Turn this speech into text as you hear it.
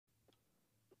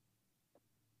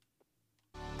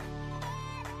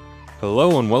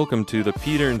Hello and welcome to the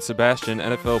Peter and Sebastian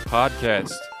NFL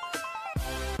podcast.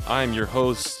 I'm your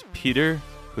host, Peter,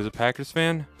 who's a Packers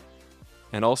fan,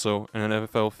 and also an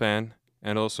NFL fan,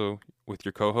 and also with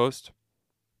your co-host.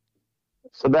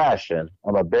 Sebastian,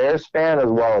 I'm a Bears fan as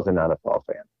well as an NFL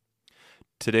fan.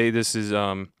 Today, this is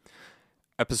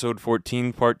episode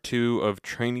 14, part 2 of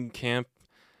training camp,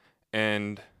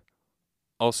 and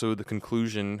also the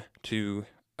conclusion to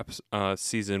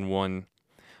season 1.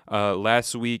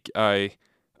 Last week, I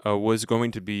was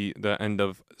going to be the end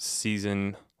of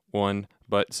season 1,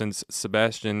 but since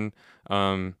Sebastian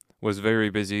was very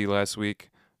busy last week,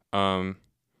 I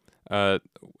kind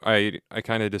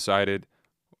of decided,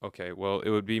 okay, well, it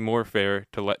would be more fair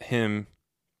to let him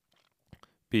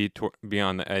be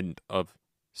on the end of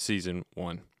season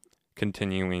 1,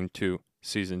 continuing to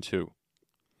season 2,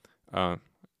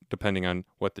 depending on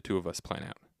what the two of us plan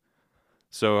out.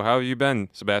 So, how have you been,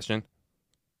 Sebastian?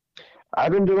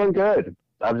 I've been doing good.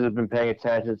 I've just been paying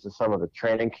attention to some of the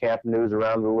training camp news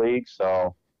around the league.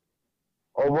 So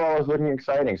overall, it's looking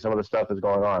exciting. Some of the stuff is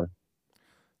going on.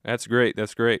 That's great.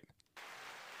 That's great.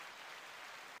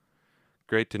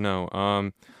 Great to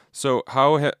know. So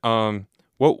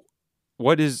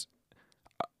what is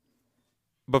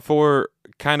before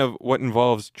kind of what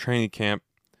involves training camp?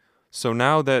 So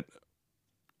now that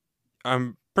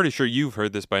I'm pretty sure you've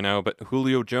heard this by now, but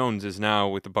Julio Jones is now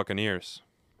with the Buccaneers,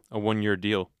 a 1-year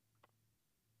deal.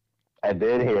 I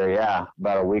did hear, yeah,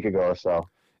 about a week ago or so.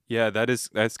 Yeah, that's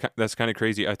kind of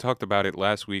crazy. I talked about it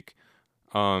last week,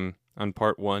 on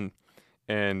part 1,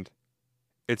 and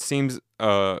it seems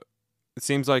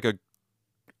like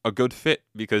a good fit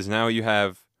because now you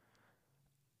have,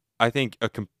 I think, a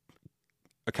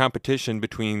competition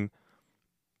between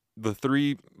the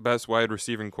 3 best wide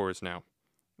receiving cores now.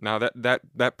 Now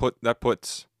that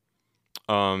puts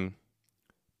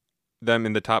them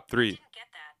in the top 3. Didn't get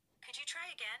that. Could you try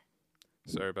again?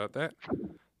 Sorry about that.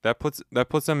 That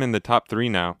puts them in the top 3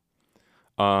 now.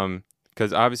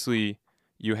 Because obviously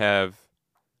you have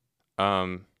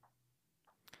for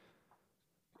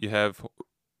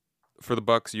the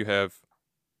Bucs you have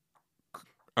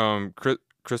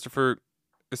Christopher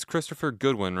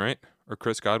Goodwin, right? Or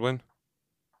Chris Godwin?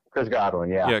 Chris Godwin,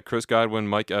 yeah. Yeah, Chris Godwin,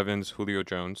 Mike Evans, Julio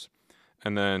Jones.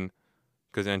 And then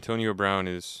because Antonio Brown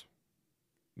is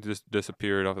just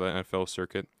disappeared off of the NFL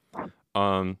circuit.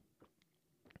 And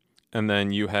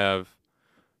then you have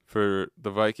for the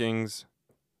Vikings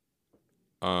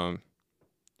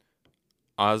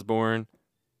Osborne,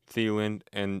 Thielen,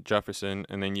 and Jefferson,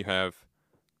 and then you have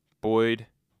Boyd,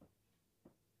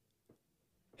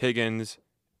 Higgins,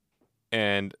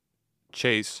 and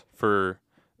Chase for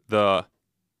the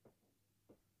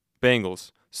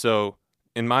Bengals. So,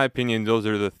 in my opinion, those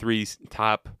are the 3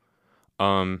 top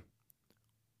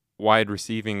wide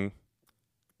receiving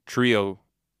trio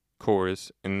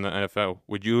cores in the NFL.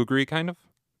 Would you agree, kind of?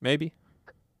 Maybe?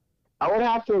 I would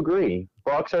have to agree.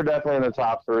 Bucks are definitely in the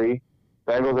top 3.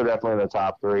 Bengals are definitely in the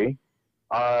top 3.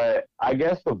 I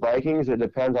guess the Vikings, it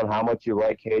depends on how much you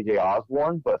like KJ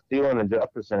Osborne, but Thielen and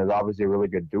Jefferson is obviously a really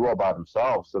good duo by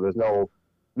themselves, so there's no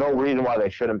reason why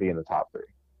they shouldn't be in the top 3.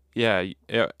 Yeah,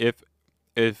 if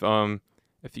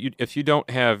you don't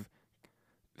have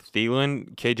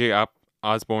Thielen, KJ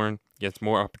Osborne gets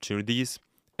more opportunities,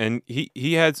 and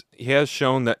he has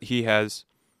shown that he has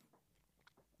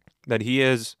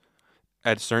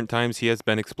at certain times he has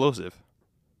been explosive.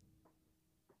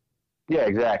 Yeah,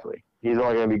 exactly. He's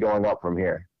only going to be going up from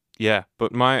here. Yeah,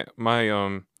 but my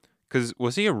because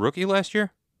was he a rookie last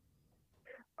year?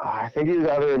 I think he's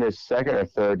either in his second or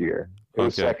third year. It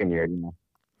was Okay. second year.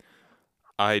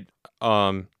 I'd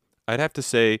have to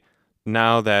say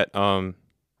now that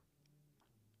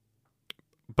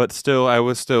but still I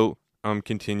was still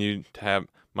continued to have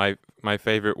my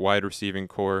favorite wide receiving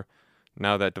core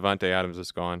now that Devontae Adams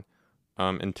is gone,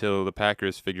 until the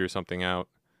Packers figure something out,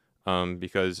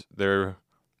 because they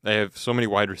have so many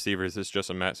wide receivers, it's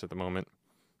just a mess at the moment.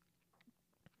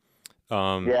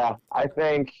 Yeah, I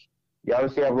think you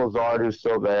obviously have Lazard, who's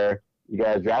still there. You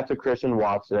guys drafted Christian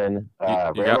Watson.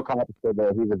 Randall Cobb is still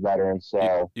there. He's a veteran,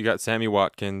 so you got Sammy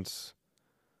Watkins.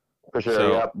 for sure.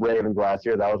 So, Yep, Ravens last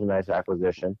year. That was a nice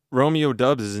acquisition. Romeo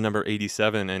Doubs is number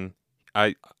 87, and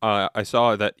I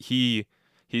saw that he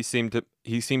seemed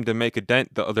to make a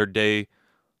dent the other day,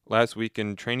 last week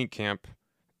in training camp.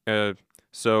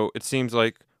 So it seems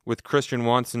like with Christian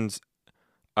Watson's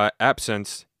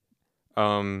absence,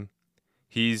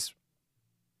 he's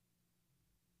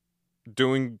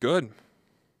doing good,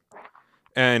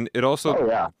 and it also Oh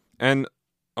yeah, and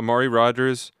Amari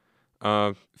Rodgers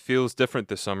feels different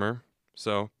this summer,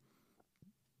 so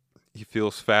he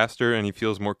feels faster and he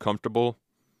feels more comfortable.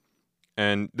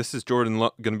 and this is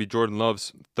going to be Jordan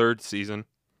Love's third season.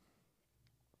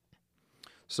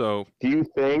 So, Do you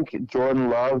think Jordan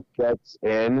Love gets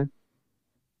in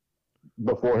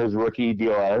before his rookie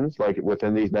deal ends, like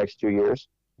within these next 2 years?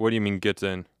 what do you mean gets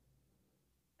in?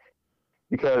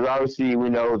 Because obviously we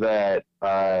know that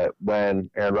when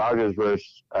Aaron Rodgers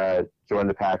first joined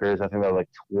the Packers, I think that was like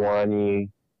 20.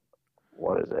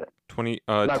 What is it? 20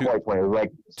 Not two, quite 20. It was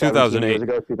like 17 2008 years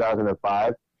ago,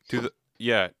 2005. to the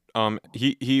yeah.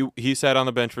 He sat on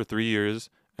the bench for 3 years,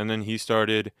 and then he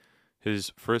started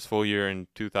his first full year in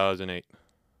 2008.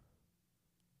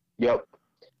 Yep.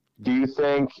 Do you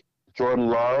think Jordan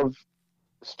Love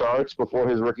starts before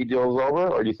his rookie deal is over,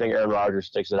 or do you think Aaron Rodgers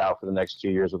sticks it out for the next 2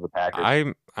 years with the Packers?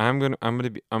 I'm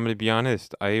gonna be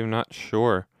honest. I am not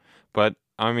sure, but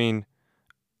I mean,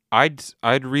 I'd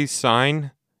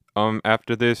re-sign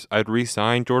after this. I'd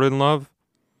re-sign Jordan Love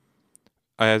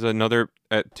as another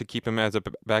to keep him as a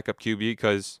backup QB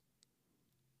because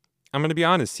I'm gonna be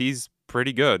honest. He's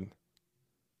pretty good.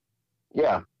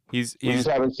 Yeah. He's We he's just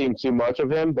haven't seen too much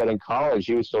of him, but in college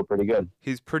he was still pretty good.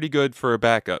 he's pretty good for a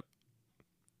backup.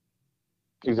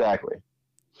 Exactly.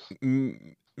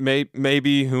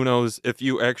 Maybe who knows if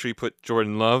you actually put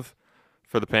Jordan Love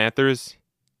for the Panthers,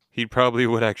 he probably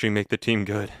would actually make the team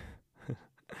good.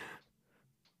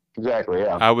 Exactly,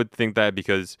 yeah. I would think that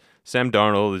because Sam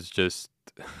Darnold is just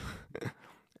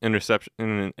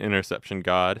interception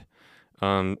god.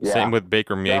 Yeah. Same with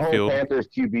Baker That whole Mayfield. Panthers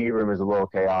QB room is a little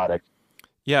chaotic.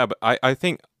 Yeah, but I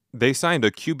think they signed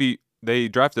a QB. They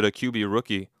drafted a QB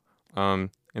rookie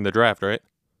in the draft, right?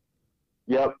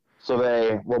 Yep. So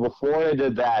before they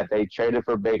did that, they traded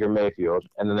for Baker Mayfield,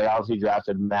 and then they obviously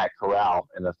drafted Matt Corral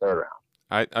in the third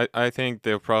round. I think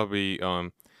they'll probably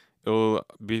it'll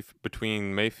be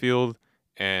between Mayfield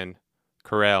and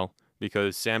Corral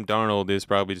because Sam Darnold is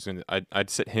probably just gonna. I'd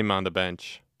sit him on the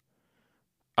bench.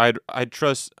 I'd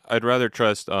rather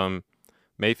trust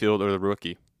Mayfield or the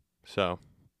rookie. So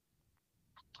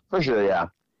For sure, yeah.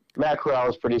 Matt Corral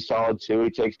is pretty solid too. He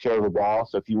takes care of the ball.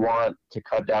 So if you want to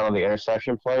cut down on the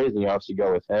interception plays, then you obviously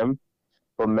go with him.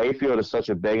 But Mayfield is such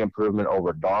a big improvement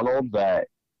over Donald that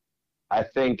I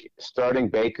think starting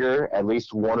Baker at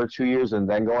least 1 or 2 years and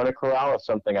then going to Corral is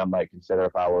something I might consider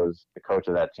if I was the coach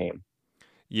of that team.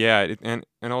 yeah, and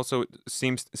also it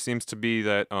seems to be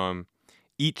that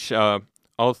each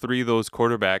all three of those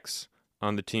quarterbacks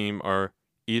on the team are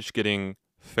each getting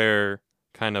fair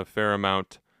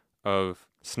amount of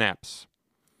snaps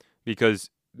because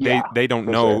Yeah, they don't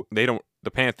for know sure.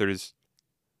 the Panthers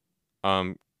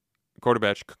um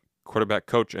quarterback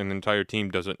coach and the entire team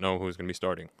doesn't know who's going to be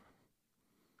starting.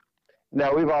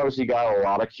 Now, we've obviously got a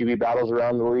lot of QB battles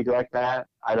around the league like that.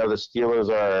 I know the Steelers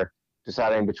are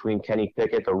deciding between Kenny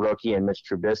Pickett, the rookie, and Mitch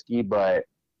Trubisky, but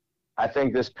I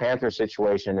think this Panther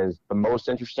situation is the most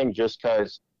interesting just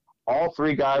because all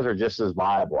three guys are just as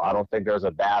viable. I don't think there's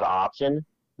a bad option.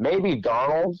 Maybe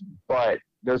Donald, but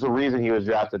there's a reason he was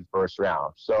drafted first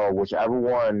round. So whichever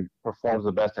one performs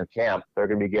the best in camp, they're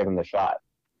going to be given the shot.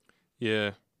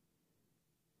 Yeah,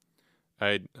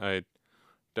 I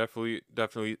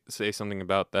definitely say something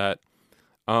about that.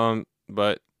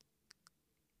 But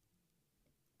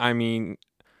I mean,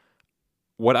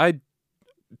 what I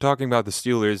talking about the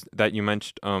Steelers that you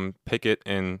mentioned, Pickett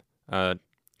and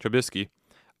Trubisky,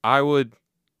 I would,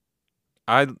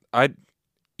 I'd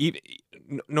even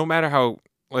no matter how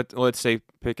let's say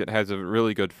Pickett has a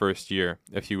really good first year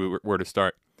if he were to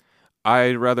start,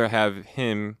 I'd rather have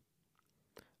him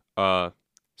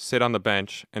sit on the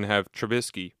bench and have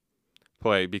Trubisky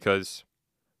play because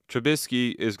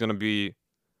Trubisky is going to be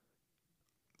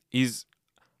he's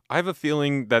I have a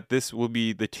feeling that this will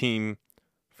be the team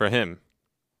for him.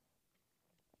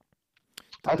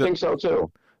 I think so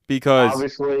too. Because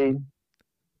Obviously,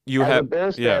 you as a have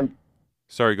Bears yeah. fan,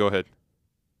 Sorry, go ahead.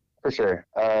 for sure.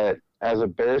 As a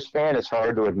Bears fan, it's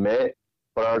hard to admit,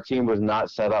 but our team was not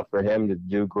set up for him to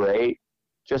do great.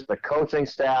 Just the coaching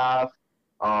staff,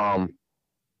 some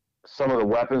of the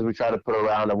weapons we tried to put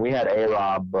around him. We had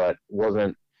A-Rob, but it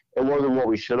wasn't what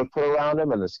we should have put around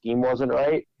him, and the scheme wasn't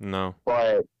right. No.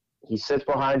 But he sits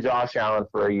behind Josh Allen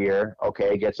for a year.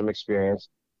 Okay, gets some experience.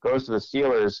 Goes to the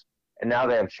Steelers, and now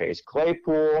they have Chase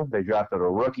Claypool. They drafted a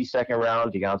rookie second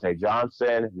round, Deontay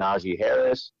Johnson, Najee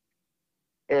Harris.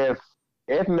 If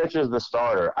Mitch is the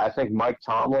starter, I think Mike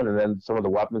Tomlin and then some of the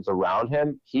weapons around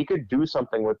him, he could do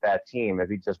something with that team if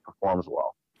he just performs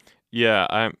well.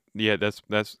 Yeah,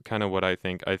 that's kind of what I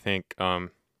think. I think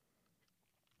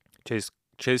Chase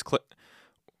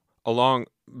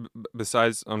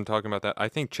besides I'm talking about that, I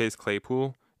think Chase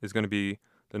Claypool is going to be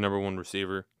the number one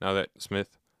receiver now that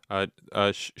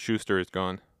Schuster is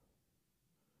gone.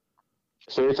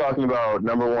 So you're talking about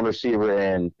number one receiver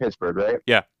in Pittsburgh, right?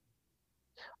 Yeah,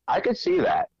 I could see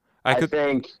that. I I could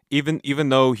think, even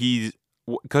though he's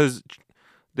because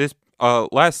this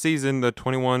last season the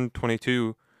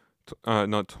 21-22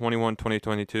 no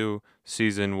 2022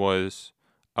 season was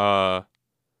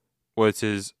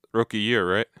his rookie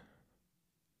year, right?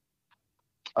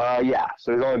 yeah.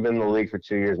 So he's only been in the league for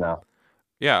 2 years now.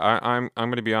 Yeah, I'm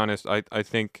gonna be honest. I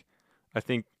think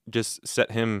just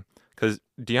set him because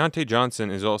Deontay Johnson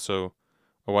is also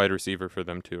a wide receiver for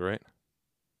them too, right?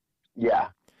 Yeah.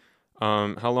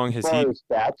 How long As has far he? as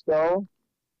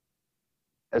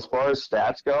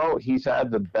stats go, he's had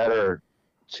the better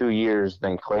 2 years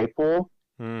than Claypool.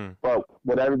 Hmm. But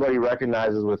what everybody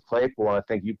recognizes with Claypool, and I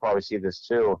think you probably see this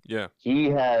too, Yeah. he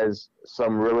has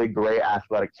some really great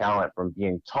athletic talent from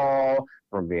being tall,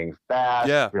 from being fast,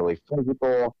 Yeah. really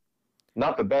physical.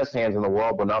 Not the best hands in the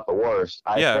world, but not the worst.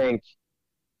 I Yeah. think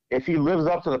if he lives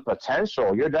up to the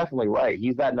potential, you're definitely right.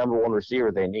 He's that number one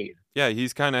receiver they need. Yeah. He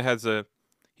kind of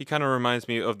reminds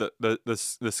me of the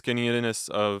skinniness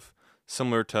of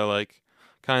similar to like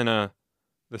kind of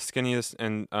the skinniness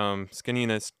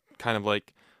kind of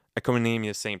like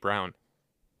Equanimeous St. Brown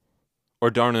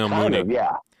or Darnell Kind Mooney. of,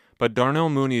 yeah. But Darnell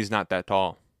Mooney is not that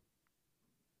tall.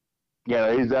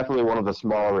 Yeah, he's definitely one of the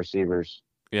smaller receivers.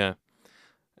 Yeah.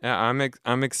 Yeah,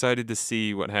 I'm excited to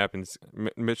see what happens.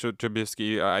 Mitchell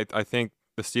Trubisky, I think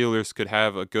the Steelers could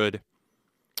have a good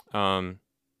um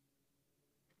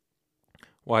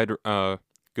wide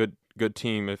good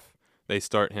team if they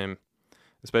start him,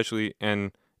 especially,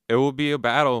 and it will be a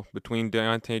battle between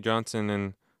Deontay Johnson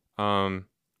and um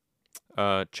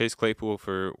Chase Claypool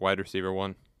for wide receiver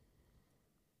one.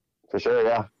 For sure,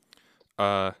 yeah.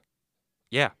 Uh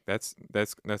yeah, that's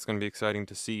going to be exciting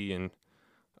to see, and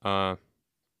uh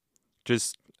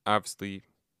just obviously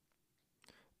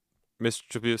Mr.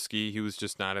 Trubisky, he was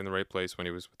just not in the right place when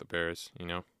he was with the Bears, you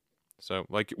know. So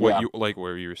Yeah. what you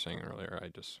were saying earlier, I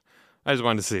just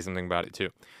wanted to say something about it too.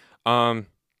 Um,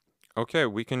 okay,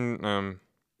 we can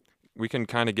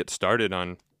kind of get started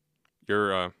on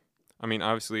your. I mean,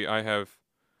 obviously, I have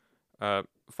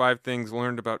 5 things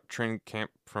learned about training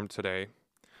camp from today,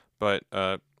 but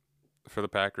for the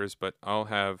Packers, but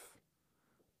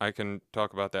I can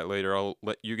talk about that later. I'll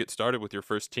let you get started with your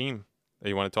first team that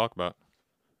you want to talk about.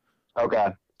 Okay.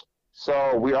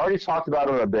 So we already talked about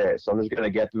them a bit, so I'm just going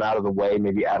to get them out of the way,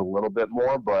 maybe add a little bit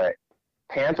more. But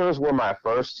Panthers were my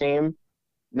first team.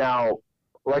 Now,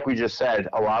 like we just said,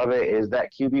 a lot of it is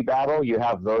that QB battle. You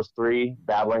have those three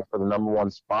battling for the number one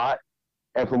spot.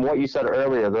 And from what you said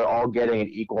earlier, they're all getting an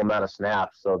equal amount of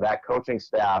snaps. So that coaching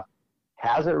staff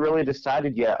hasn't really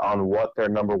decided yet on what their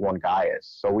number one guy is.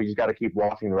 So we just got to keep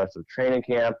watching the rest of training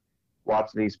camp, watch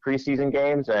these preseason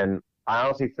games, and I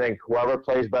honestly think whoever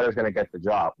plays better is going to get the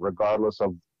job, regardless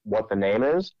of what the name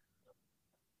is.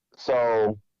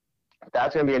 So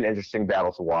that's going to be an interesting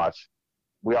battle to watch.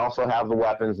 We also have the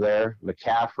weapons there: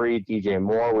 McCaffrey, DJ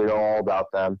Moore. We know all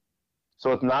about them.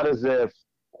 So it's not as if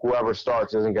whoever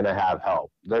starts isn't going to have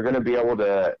help. They're going to be able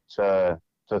to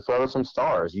throw some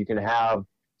stars. You can have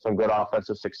some good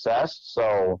offensive success.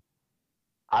 So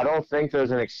I don't think there's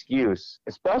an excuse,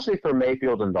 especially for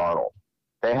Mayfield and Darnold.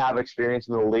 They have experience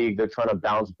in the league. They're trying to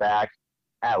bounce back,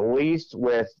 at least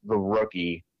with the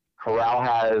rookie. Corral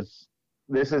has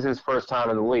this is his first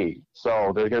time in the league,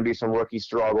 so there's going to be some rookie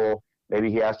struggle. Maybe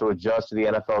he has to adjust to the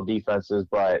NFL defenses,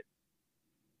 but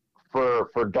for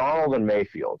Donald and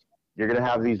Mayfield, you're going to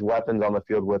have these weapons on the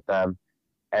field with them.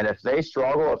 And if they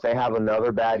struggle, if they have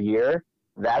another bad year,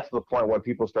 that's the point when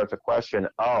people start to question,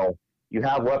 oh, you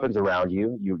have weapons around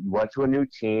you. You went to a new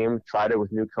team, tried it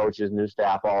with new coaches, new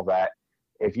staff, all that.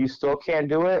 If you still can't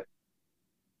do it,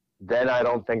 then I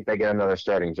don't think they get another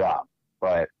starting job.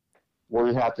 But we'll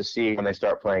just have to see when they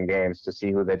start playing games to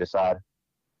see who they decide.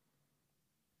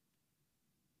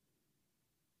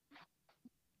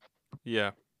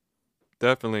 Yeah,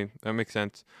 definitely. That makes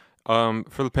sense. For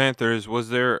the Panthers, were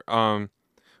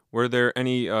there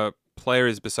any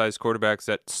players besides quarterbacks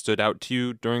that stood out to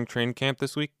you during training camp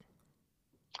this week?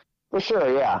 For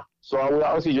sure, yeah. So we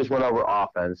obviously just went over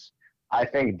offense. I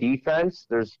think defense,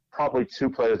 there's probably two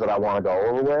players that I want to go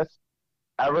over with.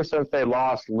 Ever since they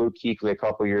lost Luke Kuechly a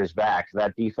couple years back,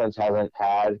 that defense hasn't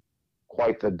had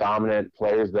quite the dominant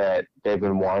players that they've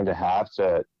been wanting to have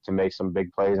to make some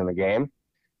big plays in the game.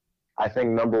 I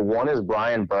think number one is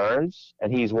Brian Burns,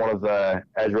 and he's one of the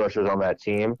edge rushers on that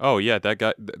team. Oh yeah,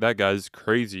 that guy's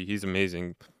crazy. He's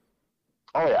amazing.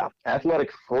 Oh, yeah. Athletic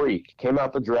freak. Came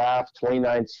out the draft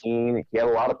 2019. He had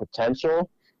a lot of potential,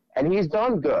 and he's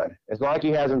done good. It's not like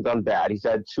he hasn't done bad. He's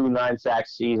had 2 9-sack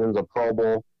seasons, a Pro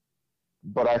Bowl.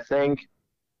 But I think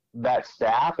that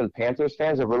staff and Panthers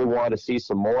fans have really wanted to see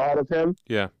some more out of him.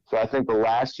 Yeah. So I think the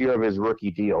last year of his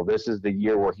rookie deal, this is the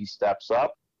year where he steps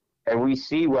up, and we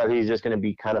see whether he's just going to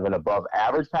be kind of an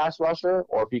above-average pass rusher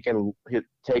or if he can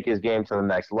take his game to the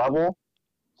next level.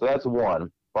 So that's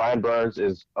one. Brian Burns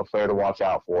is a player to watch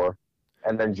out for.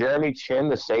 And then Jeremy Chin,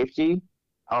 the safety,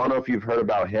 I don't know if you've heard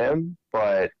about him,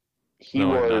 but he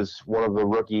was one of the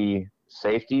rookie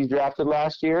safeties drafted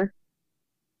last year.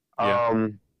 Yeah.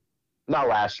 Not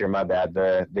last year, my bad,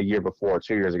 the year before,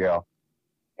 2 years ago.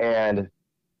 And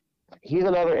he's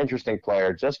another interesting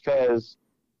player just because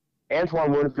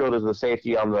Antoine Winfield is the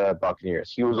safety on the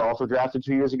Buccaneers. He was also drafted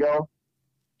 2 years ago.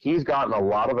 He's gotten a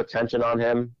lot of attention on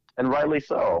him, and rightly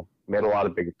so. Made a lot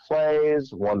of big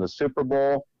plays, won the Super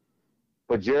Bowl.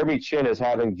 But Jeremy Chin is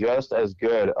having just as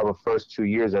good of a first 2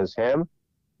 years as him,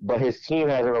 but his team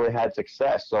hasn't really had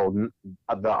success, so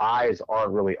the eyes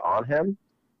aren't really on him.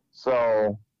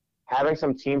 So having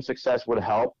some team success would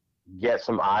help get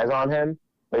some eyes on him.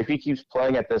 But if he keeps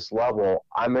playing at this level,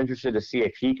 I'm interested to see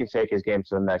if he can take his game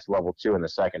to the next level too in the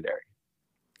secondary.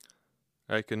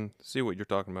 I can see what you're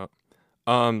talking about.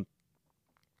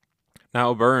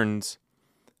 Now Burns,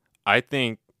 I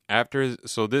think after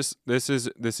this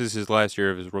is his last year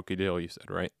of his rookie deal. You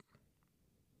said, right?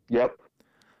 Yep.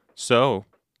 So,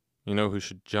 you know who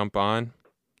should jump on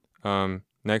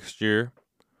next year,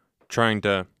 trying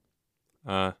to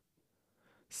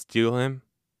steal him?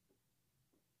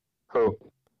 Who?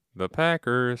 The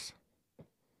Packers.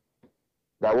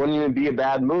 That wouldn't even be a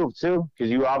bad move, too, because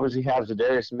you obviously have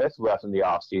Zadarius Smith left in the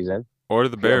offseason. Or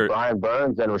the Bears. Brian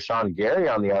Burns and Rashawn Gary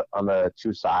on the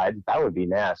two side. That would be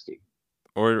nasty.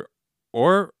 Or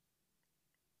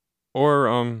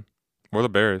the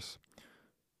Bears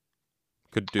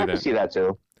could do I that. can see that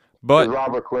too. But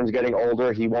Robert Quinn's getting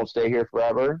older. He won't stay here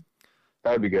forever.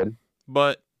 That would be good.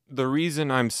 But the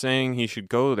reason I'm saying he should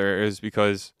go there is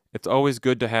because it's always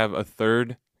good to have a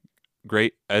third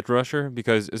great edge rusher,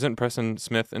 because isn't Preston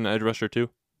Smith an edge rusher too?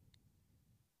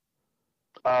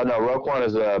 No, Roquan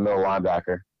is a middle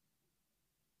linebacker.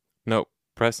 No,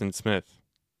 Preston Smith.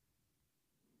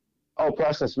 Oh,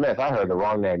 Preston Smith. I heard the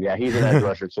wrong name. Yeah, he's an edge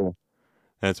rusher too.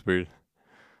 That's weird.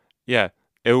 Yeah,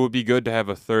 it would be good to have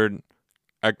a third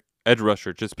edge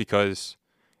rusher just because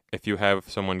if you have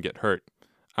someone get hurt.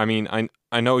 I mean,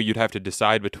 I know you'd have to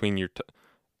decide between your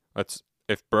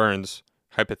if Burns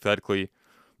hypothetically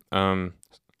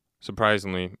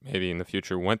surprisingly maybe in the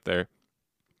future went there,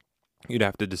 you'd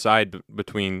have to decide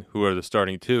between who are the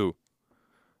starting two,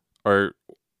 or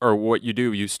what you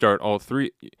do, you start all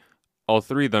three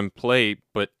of them play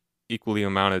but equally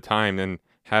amount of time, and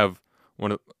have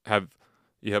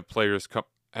players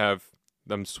have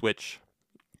them switch.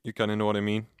 You kind of know what I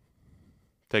mean?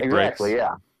 Take exactly, breaks.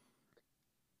 Yeah.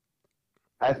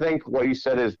 I think what you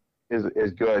said is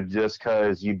good, just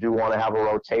because you do want to have a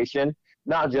rotation,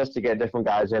 not just to get different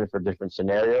guys in for different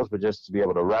scenarios, but just to be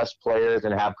able to rest players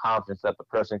and have confidence that the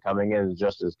person coming in is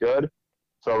just as good.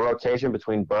 So a rotation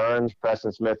between Burns,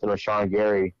 Preston Smith, and Rashawn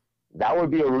Gary, that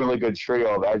would be a really good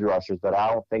trio of edge rushers that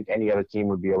I don't think any other team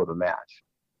would be able to match.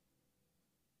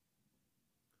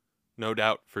 No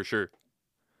doubt, for sure.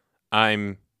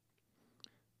 I'm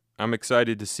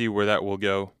excited to see where that will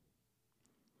go.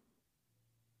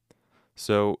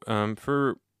 So,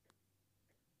 for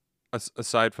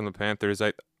aside from the Panthers,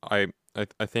 I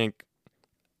think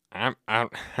I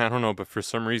don't know, but for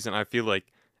some reason I feel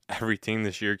like every team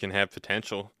this year can have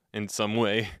potential in some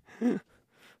way.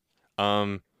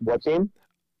 What team?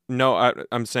 No,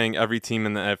 I'm saying every team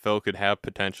in the NFL could have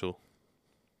potential.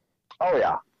 Oh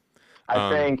yeah,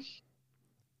 I think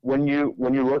when you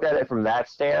look at it from that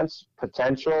stance,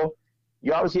 potential,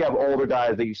 you obviously have older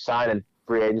guys that you sign in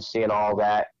free agency and all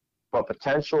that, but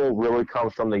potential really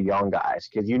comes from the young guys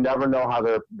because you never know how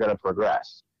they're going to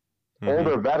progress. Mm-hmm.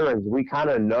 Older veterans, we kind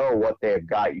of know what they've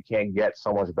got. You can't get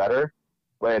so much better.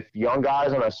 But if young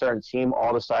guys on a certain team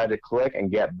all decide to click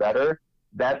and get better,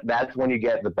 that's when you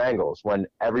get the Bengals, when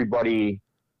everybody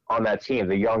on that team,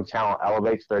 the young talent,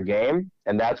 elevates their game,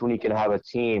 and that's when you can have a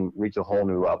team reach a whole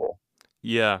new level.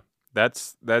 Yeah,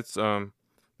 that's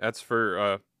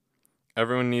for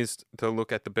everyone needs to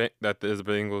look at the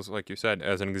Bengals, like you said,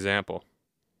 as an example.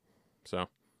 So,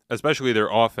 especially their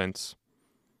offense,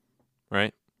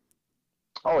 right?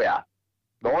 Oh yeah.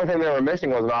 The only thing they were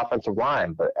missing was an offensive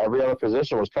line, but every other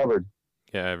position was covered.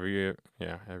 Yeah, every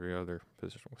other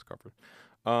position was covered.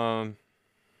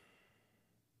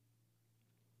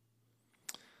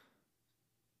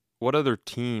 What other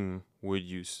team would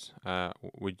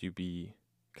you be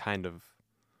kind of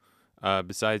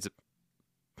besides the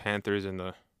Panthers and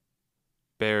the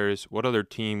Bears? What other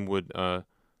team would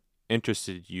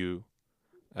interested you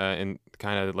in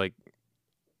kind of like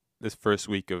this first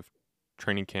week of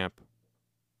training camp,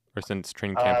 or since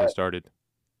training camp Uh, has started?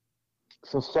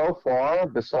 so far,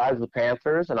 besides the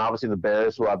Panthers and obviously the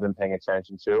Bears, who I've been paying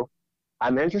attention to,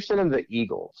 I'm interested in the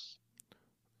Eagles.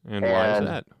 And why is And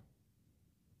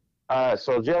that?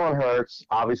 so Jalen Hurts,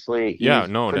 obviously, Yeah, he's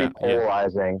no, pretty that yeah,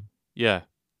 polarizing. yeah.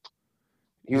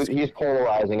 He's He's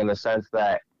polarizing in the sense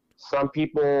that some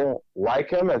people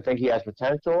like him and think he has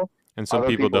potential. and some Other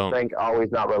people people don't. think, oh,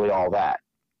 he's not really all that.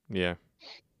 Yeah.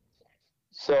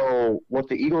 So with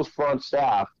the Eagles front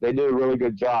staff, they did a really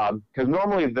good job because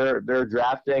normally their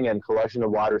drafting and collection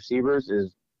of wide receivers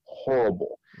is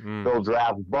horrible. Mm. They'll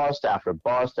draft bust after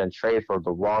bust and trade for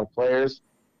the wrong players.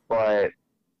 But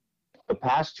the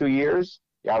past 2 years,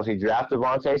 you obviously drafted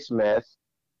Devontae Smith.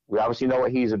 We obviously know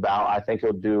what he's about. I think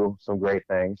he'll do some great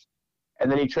things. And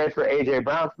then you trade for A.J.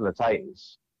 Brown from the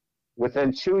Titans.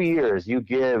 Within 2 years, you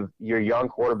give your young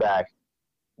quarterback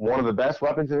one of the best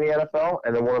weapons in the NFL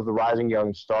and then one of the rising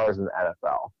young stars in the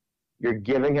NFL. You're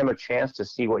giving him a chance to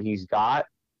see what he's got.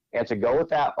 And to go with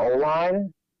that O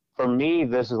line, for me,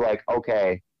 this is like,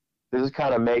 okay, this is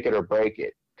kind of make it or break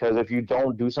it. Because if you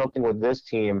don't do something with this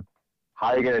team, how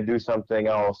are you going to do something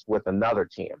else with another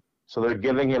team? So they're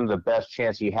giving him the best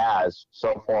chance he has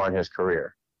so far in his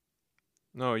career.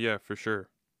 No, yeah, for sure.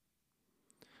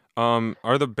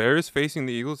 Are the Bears facing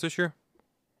the Eagles this year?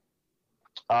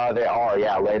 They are,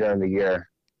 yeah, later in the year.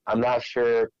 I'm not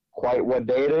sure quite what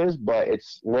day it is, but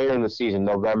it's later in the season,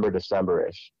 November,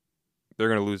 December-ish. They're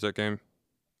gonna lose that game.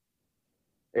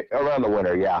 Around the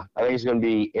winter, yeah. I think it's going to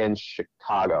be in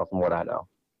Chicago, from what I know.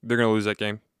 They're gonna lose that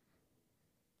game.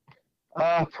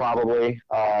 Probably.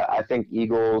 I think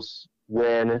Eagles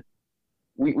win.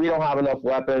 We don't have enough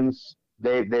weapons.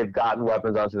 They've gotten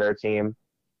weapons onto their team.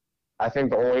 I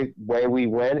think the only way we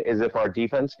win is if our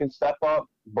defense can step up.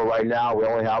 But right now, we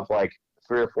only have like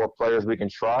 3 or 4 players we can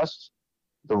trust.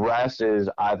 The rest is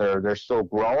either they're still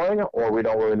growing or we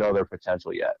don't really know their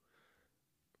potential yet.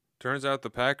 Turns out the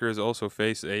Packers also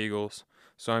face the Eagles,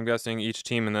 so I'm guessing each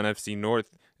team in the NFC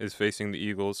North is facing the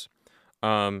Eagles.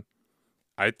 Um,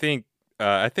 I think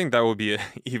that will be an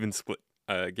even split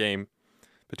game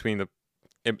between the.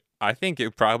 I think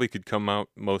it probably could come out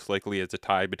most likely as a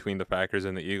tie between the Packers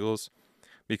and the Eagles,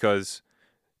 because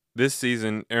this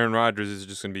season Aaron Rodgers is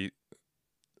just gonna be,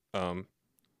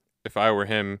 if I were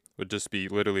him, would just be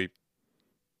literally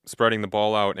spreading the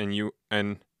ball out, and you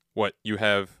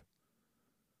have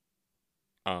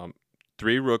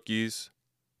 3 rookies,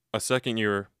 a second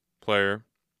year player.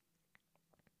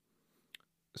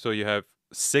 So you have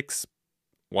 6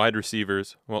 wide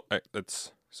receivers. Well,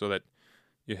 that's so that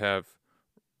you have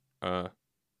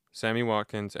Sammy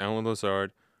Watkins, Alan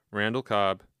Lazard, Randall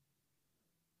Cobb.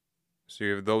 So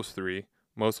you have those 3.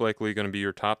 Most likely going to be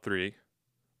your top 3.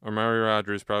 Amari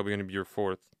Rodgers probably going to be your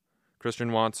 4th.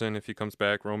 Christian Watson if he comes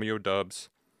back. Romeo Doubs,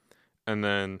 and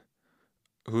then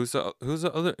who's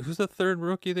the third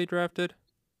rookie they drafted?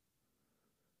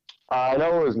 I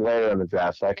know it was later in the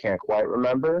draft, so I can't quite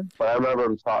remember. But I remember I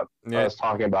was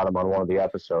talking about him on one of the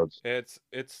episodes. It's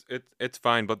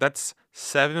fine, but that's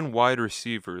 7 wide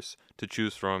receivers to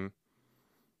choose from,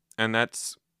 and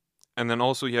then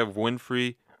also you have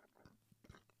Winfrey,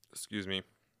 excuse me,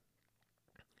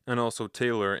 and also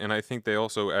Taylor, and I think they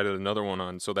also added another one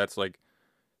on. So that's like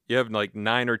you have like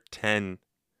 9 or 10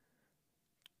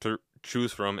 to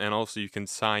choose from, and also you can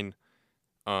sign.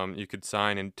 You could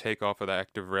sign and take off of the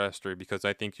active roster, because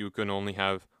I think you can only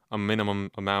have a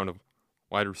minimum amount of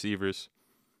wide receivers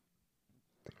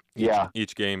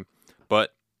each game.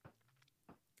 But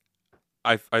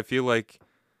I feel like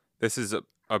this is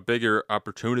a bigger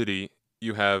opportunity.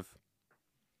 You have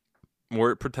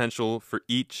more potential for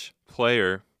each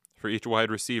player, for each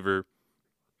wide receiver,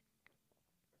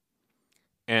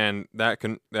 and I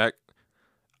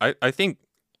think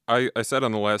I said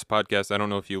on the last podcast, I don't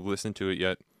know if you listened to it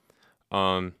yet,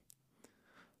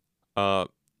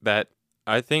 that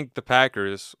I think the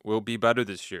Packers will be better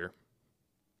this year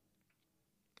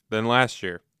than last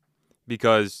year,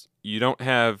 because you don't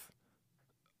have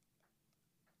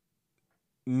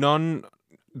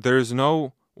there's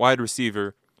no wide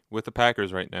receiver with the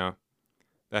Packers right now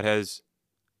that has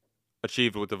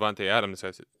achieved what Davante Adams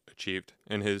has achieved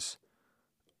in his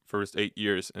first 8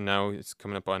 years, and now he's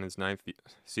coming up on his 9th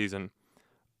season.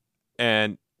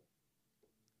 And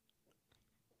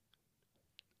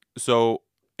so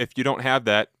if you don't have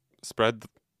that, spread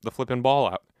the flipping ball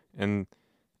out, and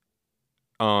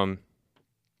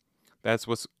that's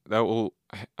what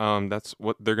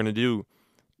they're gonna do,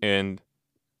 and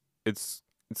it's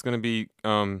gonna be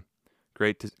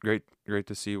great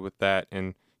to see with that,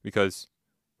 and because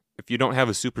if you don't have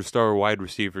a superstar wide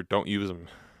receiver, don't use him.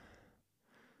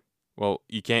 Well,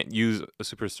 you can't use a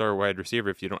superstar wide receiver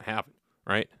if you don't have it,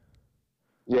 right?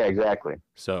 Yeah, exactly.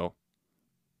 So,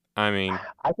 I mean,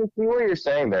 I can see what you're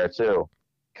saying there too,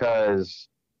 because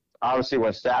obviously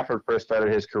when Stafford first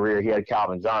started his career, he had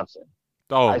Calvin Johnson.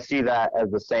 I oh, see that as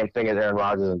the same thing as Aaron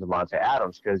Rodgers and Devontae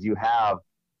Adams, because you have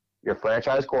your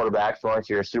franchise quarterback throwing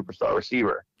to your superstar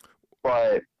receiver.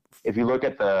 But if you look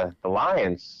at the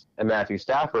Lions and Matthew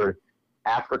Stafford,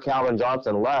 after Calvin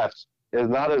Johnson left, it's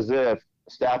not as if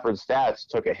Stafford's stats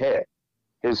took a hit.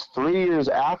 His 3 years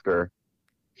after,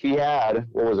 he had,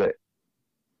 what was it,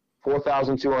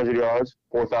 4,200 yards,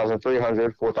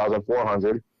 4,300,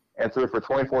 4,400, and threw for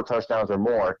 24 touchdowns or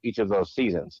more each of those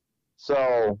seasons.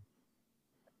 So,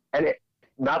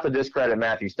 not to discredit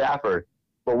Matthew Stafford,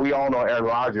 but we all know Aaron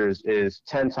Rodgers is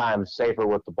 10 times safer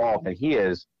with the ball than he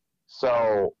is.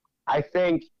 So I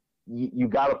think you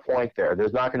got a point there.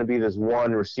 There's not going to be this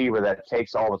one receiver that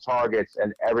takes all the targets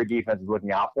and every defense is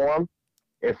looking out for him.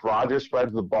 If Rodgers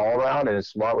spreads the ball around and is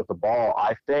smart with the ball,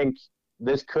 I think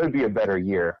this could be a better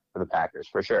year for the Packers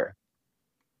for sure.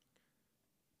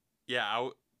 yeah,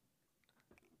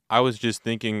 I was just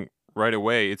thinking right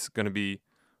away it's going to be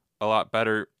a lot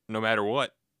better no matter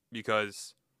what,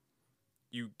 because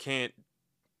you can't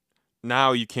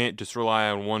just rely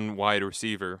on one wide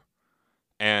receiver,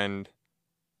 and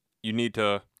you need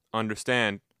to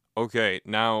understand, okay,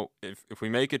 now if we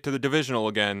make it to the divisional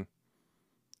again,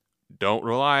 don't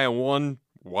rely on one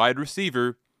wide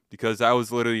receiver, because that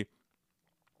was literally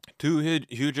two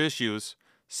huge issues.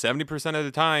 70% of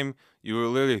the time, you were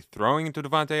literally throwing into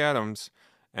Devontae Adams,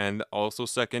 and also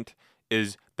second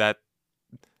is that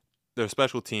their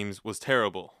special teams was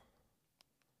terrible.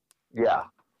 Yeah.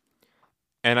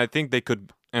 And I think they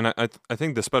could, and I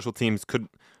think the special teams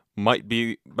might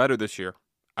be better this year.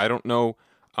 I don't know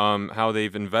how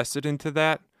they've invested into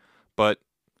that, but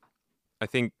I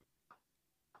think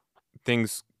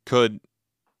things could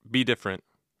be different.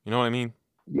 You know what I mean?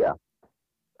 Yeah.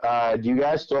 Do you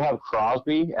guys still have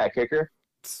Crosby at kicker?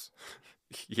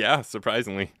 Yeah,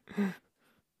 surprisingly.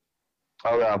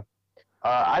 Okay.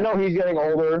 I know he's getting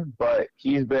older, but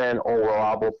he's been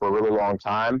unreliable for a really long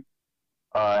time.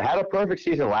 Had a perfect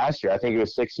season last year. I think he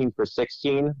was 16 for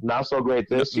 16. Not so great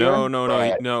this year.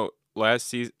 No. Last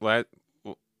season,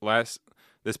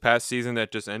 this past season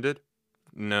that just ended,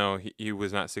 no, he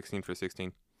was not 16 for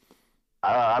 16.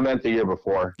 I meant the year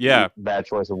before. Yeah, Bad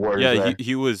choice of words yeah, there.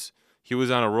 he was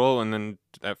on a roll, and then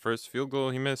that first field goal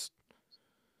he missed.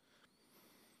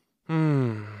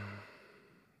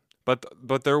 But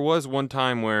there was one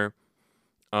time where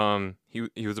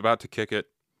he was about to kick it,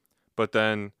 but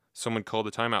then someone called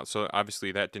a timeout, so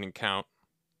obviously that didn't count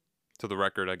to the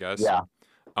record, I guess. Yeah.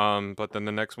 But then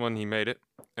the next one he made it,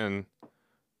 and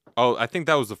I think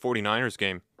that was the 49ers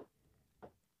game.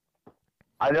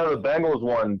 I know the Bengals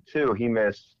one too. He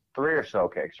missed 3 or so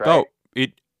kicks, right? Oh,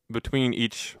 between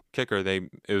each kicker,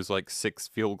 it was like 6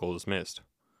 field goals missed.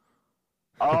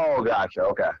 Oh, gotcha.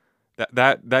 Okay.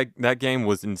 That game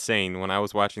was insane. When I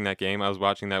was watching that game, I was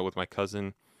watching that with my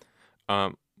cousin,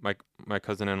 my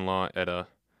cousin-in-law at a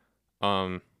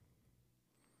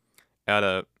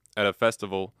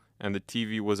festival, and the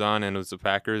TV was on, and it was the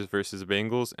Packers versus the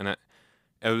Bengals, and it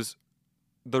was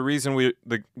the reason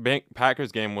the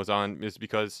Packers game was on is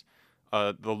because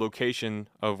the location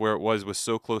of where it was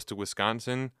so close to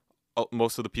Wisconsin.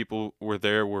 Most of the people were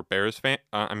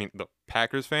the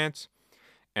Packers fans,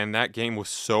 and that game was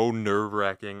so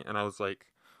nerve-wracking, and I was like,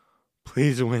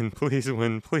 please win, please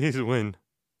win, please win.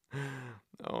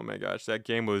 Oh my gosh, that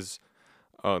game was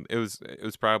it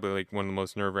was probably like one of the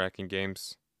most nerve-wracking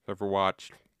games I've ever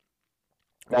watched.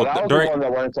 Now, that was the one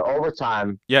that went into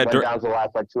overtime. Yeah, went down to the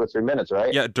last like 2 or 3 minutes,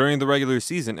 right? Yeah, during the regular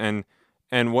season,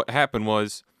 and what happened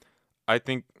was, I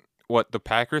think the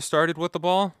Packers started with the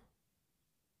ball.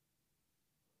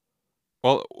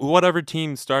 Well, whatever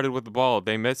team started with the ball,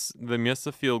 they missed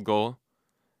the field goal,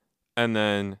 and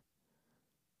then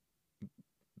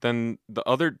the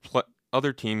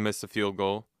other team missed a field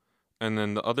goal, and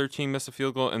then the other team missed a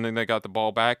field goal, and then they got the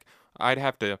ball back. I'd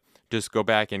have to just go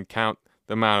back and count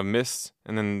the amount of misses,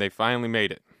 and then they finally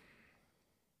made it.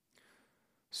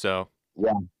 So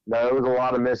yeah, no, it was a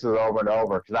lot of misses over and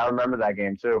over because I remember that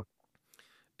game too.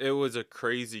 It was a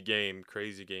crazy game.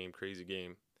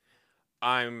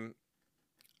 I'm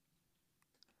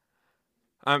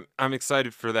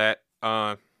excited for that.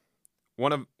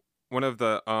 One of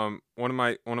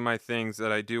my things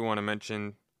that I do want to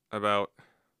mention about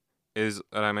is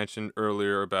that I mentioned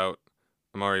earlier about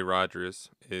Amari Rodgers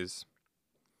is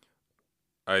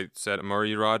I said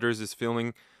Amari Rodgers is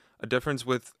feeling a difference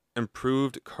with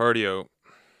improved cardio.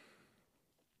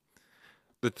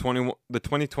 the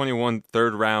 2021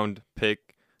 third round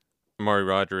pick, Amari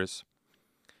Rodgers.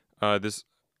 This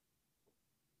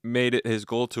made it his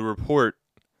goal to report.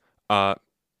 Uh,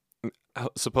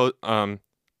 suppose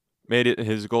made it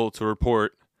his goal to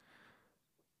report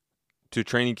to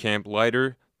training camp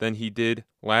lighter than he did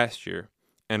last year,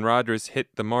 and Rodgers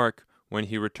hit the mark when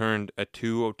he returned at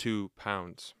 202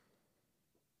 pounds.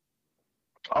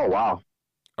 Oh, wow.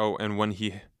 Oh, and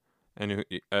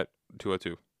at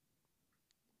 202.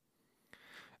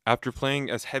 After playing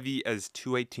as heavy as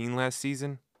 218 last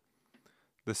season,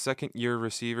 the second-year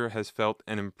receiver has felt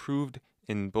an improved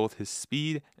in both his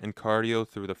speed and cardio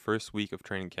through the first week of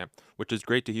training camp, which is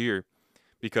great to hear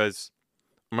because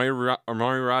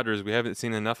Amari Rodgers, we haven't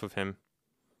seen enough of him.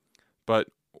 But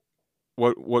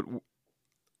what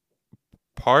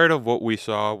part of what we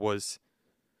saw was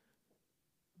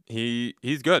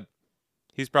he's good.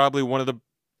 He's probably one of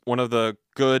the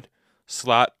good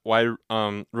slot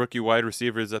rookie wide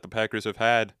receivers that the Packers have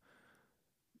had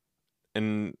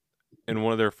in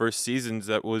one of their first seasons.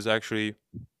 That was actually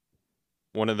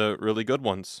one of the really good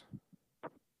ones.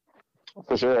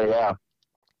 For sure, yeah.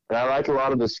 And I like a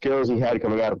lot of the skills he had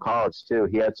coming out of college, too.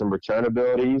 He had some return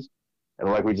abilities, and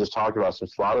like we just talked about, some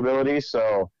slot abilities.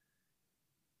 So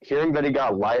hearing that he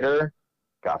got lighter,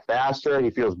 got faster, he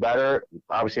feels better,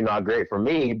 obviously not great for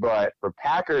me, but for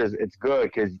Packers, it's good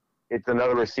because it's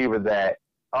another receiver that,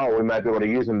 we might be able to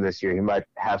use him this year. He might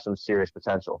have some serious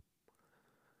potential.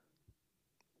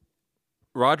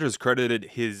 Rodgers credited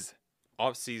his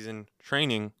off-season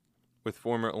training with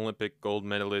former Olympic gold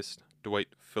medalist Dwight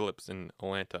Phillips in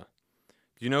Atlanta.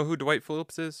 Do you know who Dwight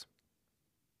Phillips is?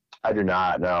 I do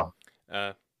not, no.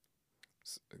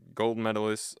 Gold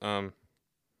medalist. And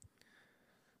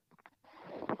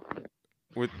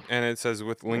it says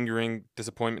with lingering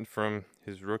disappointment from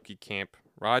his rookie camp,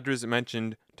 Rodgers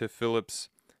mentioned to Phillips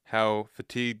how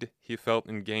fatigued he felt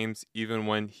in games even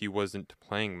when he wasn't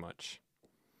playing much.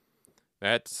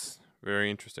 That's very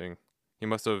interesting. He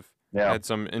must have had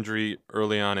some injury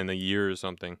early on in the year or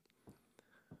something.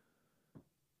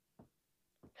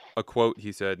 A quote,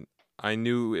 he said, "I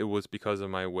knew it was because of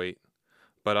my weight,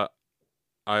 but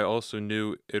I also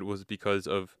knew it was because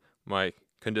of my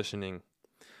conditioning.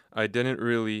 I didn't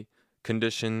really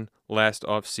condition last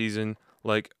off-season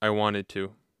like I wanted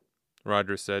to,"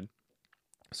 Rodgers said.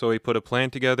 "So he put a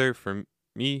plan together for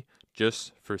me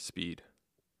just for speed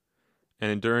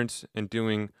and endurance and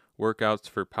doing workouts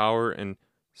for power and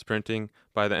sprinting.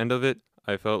 By the end of it,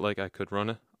 I felt like I could run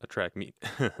a track meet."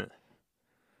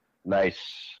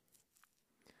 Nice.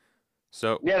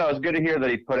 So yeah, no, it's good to hear that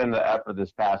he put in the effort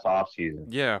this past offseason.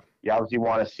 Yeah. You obviously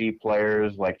want to see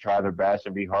players like try their best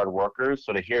and be hard workers.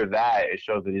 So to hear that, it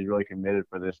shows that he's really committed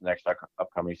for this next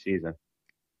upcoming season.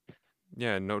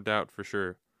 Yeah, no doubt for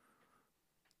sure.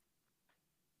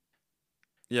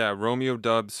 Yeah, Romeo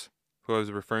Doubs, who I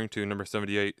was referring to, number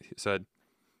 78, said,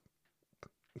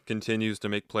 continues to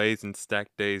make plays in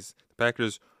stacked days. The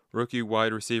Packers' rookie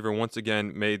wide receiver once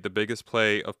again made the biggest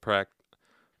play of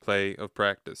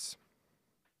practice.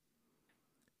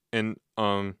 In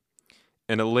a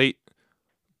late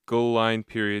goal line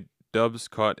period, Doubs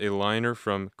caught a liner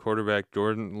from quarterback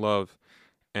Jordan Love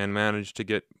and managed to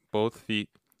get both feet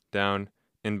down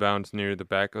inbounds near the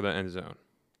back of the end zone.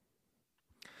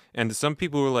 And some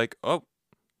people were like, "Oh,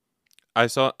 I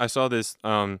saw this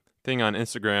thing on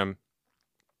Instagram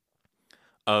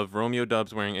of Romeo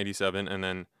Doubs wearing 87 and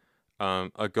then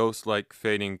a ghost-like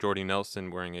fading Jordy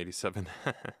Nelson wearing 87."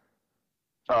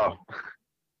 Oh.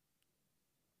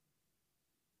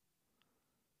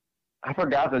 I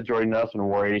forgot that Jordy Nelson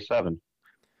wore 87.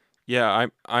 Yeah,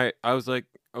 I was like,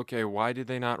 okay, why did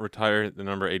they not retire the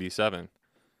number 87?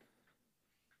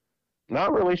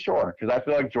 Not really sure, because I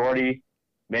feel like Jordy,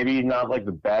 maybe he's not like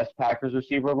the best Packers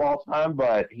receiver of all time,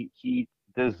 but he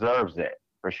deserves it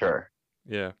for sure.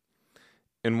 Yeah.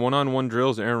 In one-on-one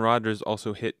drills, Aaron Rodgers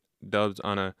also hit Doubs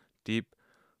on a deep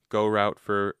go route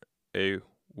for a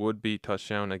would-be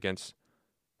touchdown against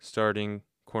starting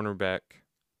cornerback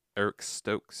Eric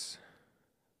Stokes.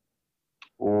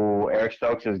 Oh, Eric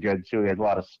Stokes is good too. He has a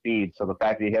lot of speed, so the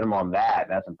fact that he hit him on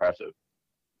that's impressive.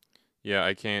 Yeah,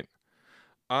 I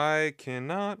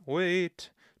cannot wait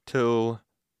till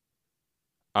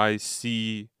I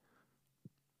see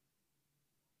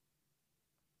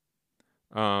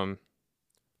till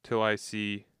I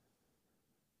see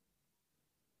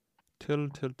what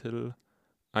am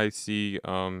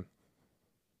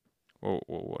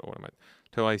I?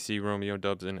 Till I see Romeo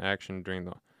Doubs in action during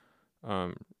the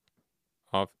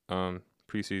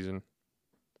preseason.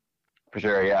 For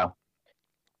sure, yeah.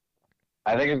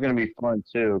 I think it's going to be fun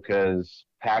too because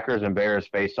Packers and Bears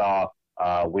face off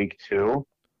week 2.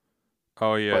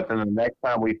 Oh yeah. But then the next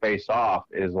time we face off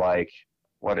is like,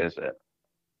 what is it?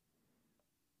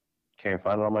 Can't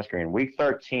find it on my screen. Week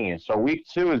 13. So week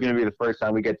 2 is going to be the first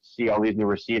time we get to see all these new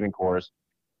receiving cores.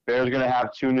 Bears going to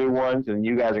have 2 new ones, and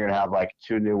you guys are going to have like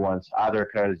 2 new ones, either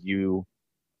because you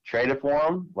traded for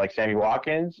them, like Sammy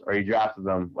Watkins, or you drafted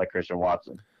them, like Christian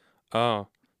Watson. Oh,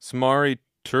 Samori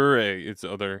Toure is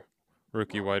the other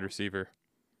rookie wide receiver.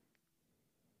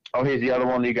 Oh, he's the other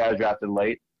one that you guys drafted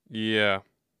late? Yeah.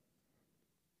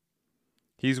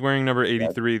 He's wearing number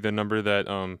 83, the number that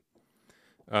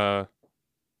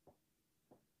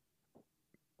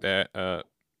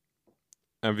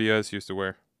MVS used to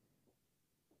wear.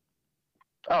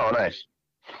 Oh, nice.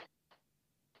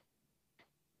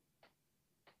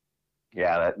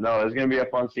 Yeah, it's going to be a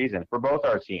fun season for both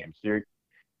our teams.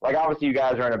 Obviously you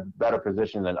guys are in a better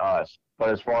position than us, but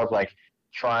as far as like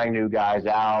trying new guys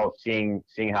out, seeing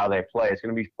how they play, it's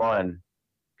going to be fun.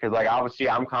 Because obviously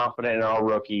I'm confident in our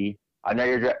rookie. I know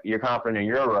you're confident in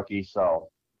your rookie, so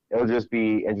it'll just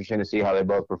be interesting to see how they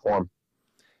both perform.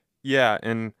 Yeah,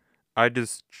 and I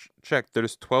just checked.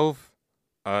 There's 12.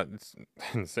 It's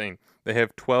insane. They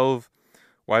have 12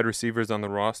 wide receivers on the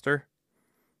roster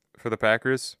for the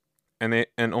Packers, and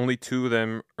only 2 of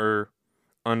them are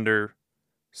under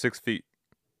 6 feet.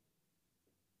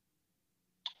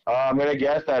 I'm gonna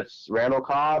guess that's Randall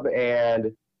Cobb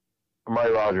and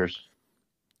Amari Rodgers.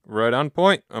 Right on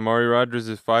point. Amari Rodgers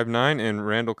is 5'9", and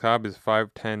Randall Cobb is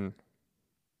 5'10".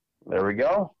 There we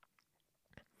go.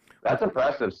 That's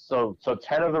impressive. So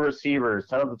 10 of the receivers,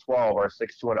 10 of the 12 are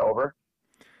 6'2" and over.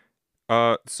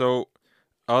 So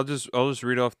I'll just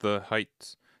read off the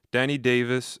heights. Danny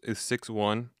Davis is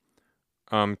 6'1",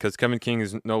 because Kevin King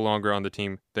is no longer on the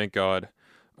team, thank God.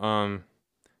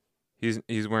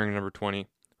 He's wearing number 20.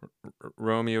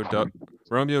 Romeo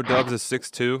Doubs is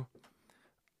 6'2".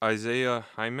 Isaiah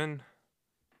Hyman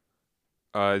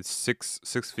is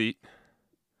 6 feet.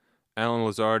 Alan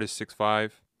Lazard is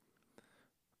 6'5".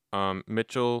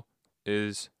 Mitchell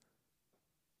is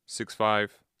 6'5".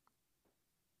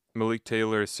 Malik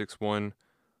Taylor is 6'1".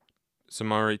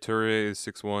 Samori Toure is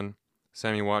 6'1".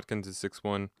 Sammy Watkins is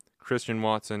 6'1". Christian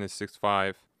Watson is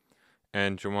 6'5".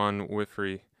 And Juwan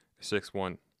Whitfrey is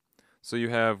 6'1". So you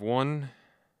have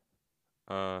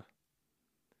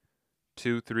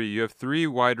 2, 3. You have 3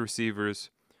 wide receivers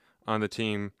on the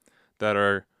team that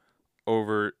are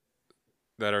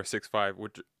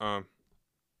 6'5",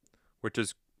 which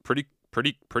is pretty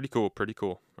cool. Pretty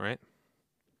cool, right?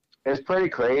 It's pretty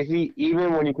crazy,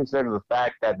 even when you consider the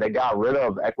fact that they got rid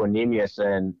of Equanimeous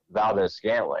and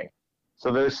Valdez-Scantling.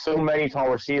 So there's so many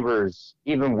tall receivers,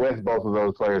 even with both of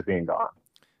those players being gone.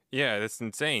 Yeah, that's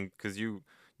insane. Because you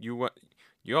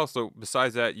also,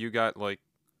 besides that, you got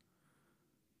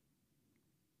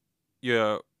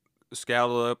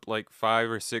scaled up 5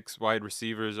 or 6 wide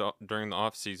receivers during the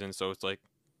offseason. So it's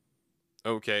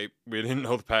okay, we didn't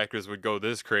know the Packers would go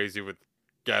this crazy with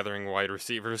gathering wide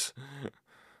receivers.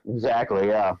 Exactly,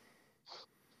 yeah.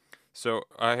 So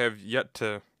I have yet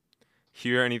to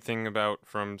hear anything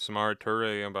from Samori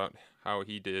Toure about how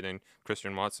he did, and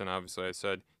Christian Watson, obviously, I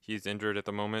said he's injured at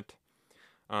the moment.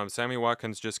 Sammy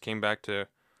Watkins just came back to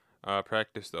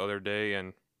practice the other day,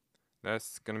 and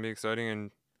that's going to be exciting. And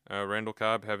Randall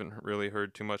Cobb, haven't really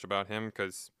heard too much about him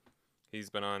because he's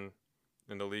been in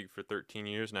the league for 13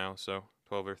 years now, so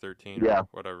 12 or 13 or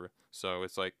whatever. So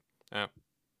it's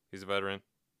he's a veteran.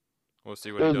 We'll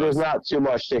see what he does. There's not too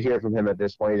much to hear from him at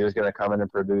this point. He's just going to come in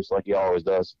and produce like he always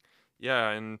does. Yeah,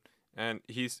 and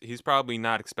he's probably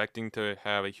not expecting to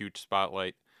have a huge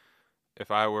spotlight.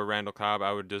 If I were Randall Cobb,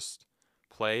 I would just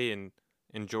play and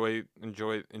enjoy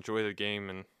the game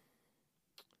and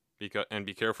be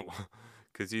careful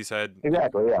because he's had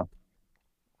exactly, yeah.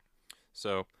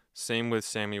 So same with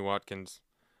Sammy Watkins.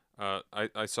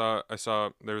 I saw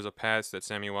there was a pass that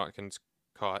Sammy Watkins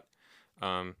caught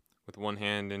with one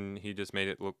hand, and he just made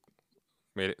it look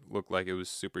like it was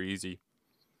super easy,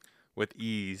 with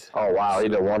ease. Oh wow,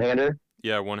 he's a one-hander.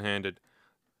 Yeah, one-handed.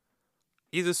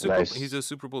 He's a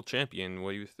Super Bowl champion.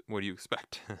 What do you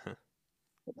expect?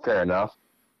 Fair enough.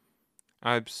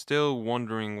 I'm still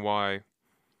wondering why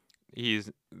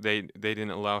they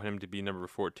didn't allow him to be number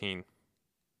 14.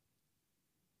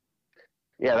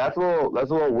 Yeah, that's a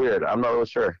little weird. I'm not really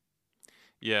sure.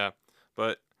 Yeah,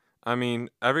 but I mean,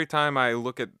 every time I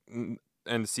look at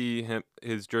and see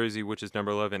his jersey, which is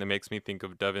number 11, it makes me think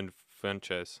of Devin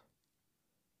Funchess.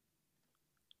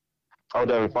 Oh,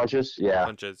 Devin Funchess? Yeah.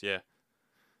 Funchess, yeah.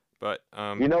 But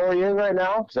you know where he is right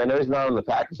now? Because I know he's not on the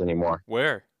Packers anymore.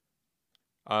 Where?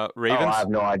 Ravens? Oh, I have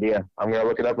no idea. I'm gonna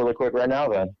look it up really quick right now.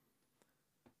 Then.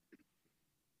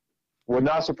 Would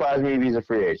not surprise me if he's a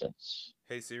free agent.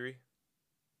 Hey Siri,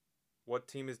 what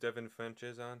team is Devin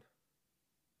Funches on?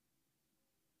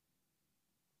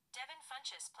 Devin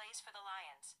Funchess plays for the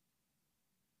Lions.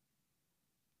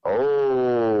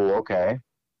 Oh, okay.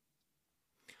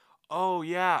 Oh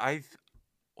yeah,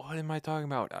 what am I talking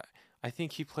about? I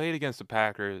think he played against the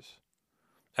Packers.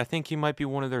 I think he might be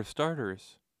one of their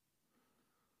starters.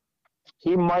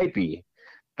 He might be.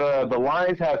 The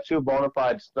Lions have two bona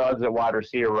fide studs at wide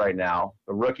receiver right now.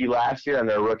 The rookie last year and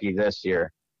their rookie this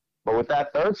year. But with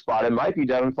that third spot, it might be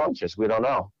Devin Funchess. We don't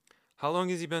know. How long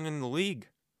has he been in the league?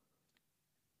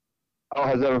 Oh,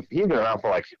 he's been around for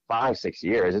like 5, 6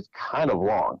 years. It's kind of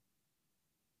long.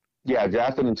 Yeah,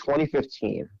 drafted in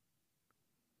 2015.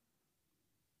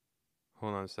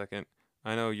 Hold on a second.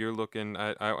 I know you're looking.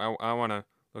 I want to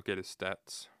look at his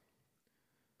stats.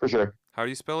 For sure. How do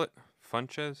you spell it?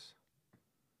 Funches?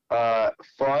 Fun,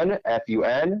 Fun,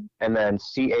 and then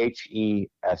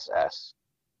Chess.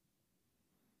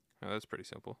 Oh, that's pretty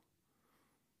simple.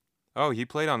 Oh, he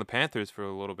played on the Panthers for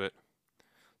a little bit.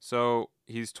 So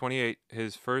he's 28.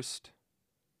 His first.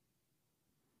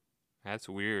 That's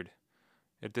weird.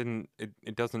 It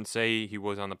doesn't say he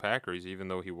was on the Packers, even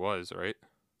though he was, right?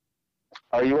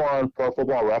 Are you on Pro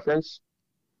Football Reference?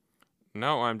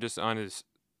 No, I'm just on his.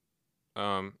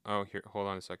 Oh, here. Hold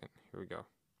on a second. Here we go.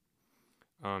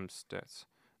 Stats.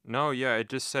 No, yeah, it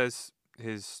just says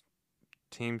his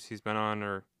teams he's been on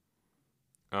are.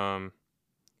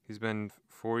 He's been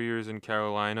 4 years in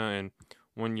Carolina and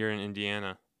 1 year in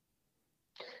Indiana.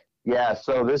 Yeah,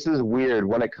 so this is weird.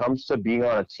 When it comes to being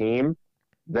on a team,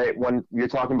 when you're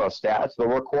talking about stats, they'll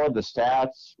record the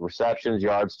stats, receptions,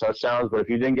 yards, touchdowns, but if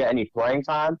you didn't get any playing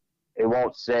time, it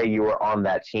won't say you were on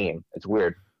that team. It's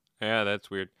weird. Yeah,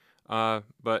 that's weird.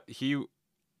 But he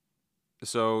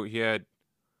had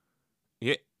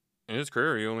in his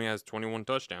career he only has 21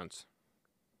 touchdowns.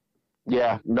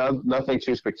 Yeah, nothing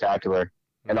too spectacular.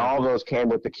 And Yeah. all of those came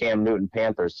with the Cam Newton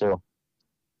Panthers, too.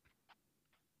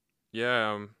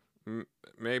 Yeah,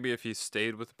 maybe if he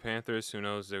stayed with the Panthers, who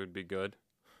knows, they would be good.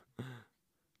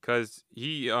 Cause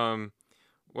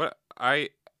what I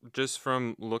just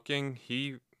from looking,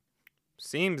 he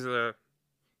seems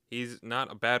he's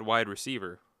not a bad wide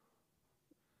receiver.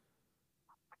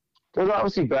 There's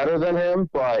obviously better than him,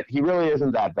 but he really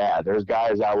isn't that bad. There's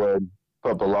guys I would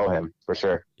put below him, for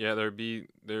sure. Yeah, there'd be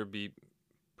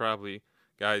probably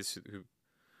guys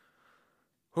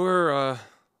who are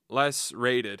less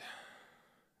rated.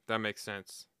 That makes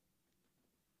sense.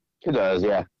 He does,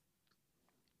 yeah.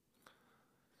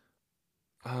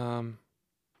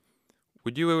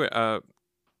 Would you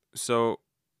so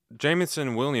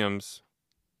Jamison Williams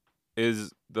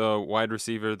is the wide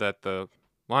receiver that the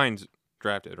Lions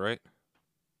drafted, right?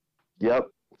 Yep,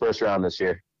 first round this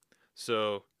year.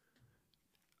 So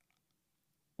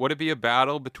would it be a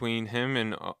battle between him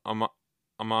and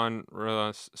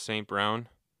Amon-Ra St. Brown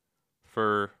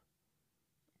for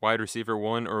wide receiver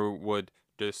 1, or would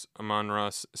just Amon-Ra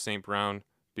St. Brown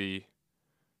be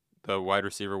the wide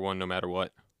receiver 1 no matter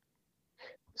what?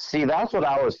 See, that's what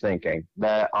I was thinking,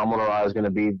 that Amon-Ra is going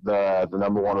to be the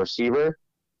number one receiver,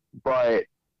 but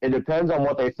it depends on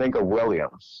what they think of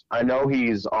Williams. I know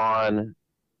he's on,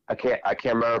 I can't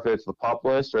remember if it's the PUP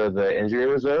list or the injury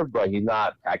reserve, but he's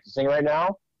not practicing right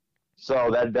now. So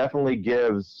that definitely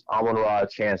gives Amon-Ra a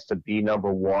chance to be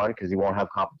number one because he won't have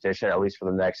competition, at least for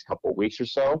the next couple of weeks or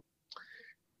so.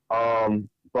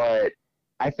 But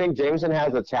I think Jameson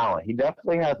has the talent. He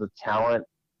definitely has the talent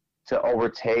to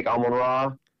overtake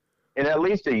Amon-Ra in at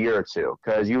least a year or two,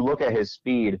 because you look at his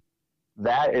speed,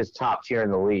 that is top tier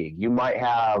in the league. You might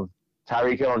have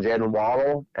Tyreek Hill and Jalen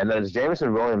Waddle, and then it's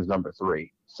Jameson Williams number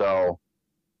 3. So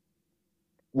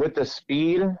with the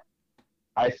speed,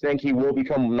 I think he will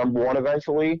become number 1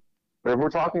 eventually. But if we're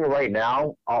talking right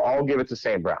now, I'll give it to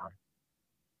St. Brown.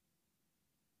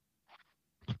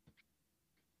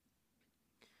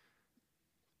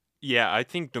 Yeah, I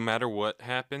think no matter what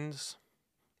happens,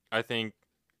 I think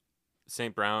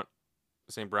St. Brown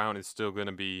is still going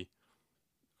to be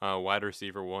wide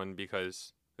receiver 1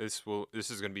 because this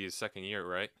is going to be his second year,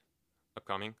 right?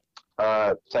 Upcoming.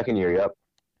 Second year, yep.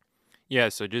 Yeah,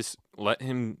 so just let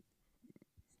him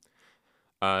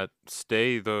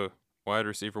stay the wide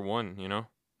receiver 1, you know?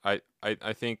 I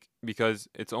think because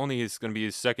it's only going to be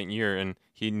his second year and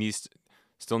he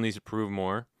still needs to prove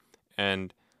more,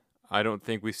 and I don't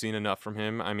think we've seen enough from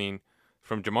him. I mean,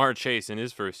 from Jamar Chase in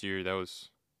his first year, that was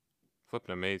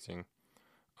flipping amazing.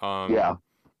 Yeah.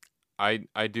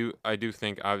 I do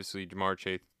think obviously Jamar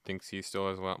Chase thinks he still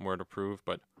has a lot more to prove,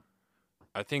 but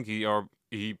I think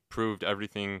he proved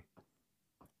everything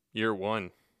year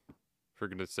 1, for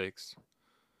goodness sakes.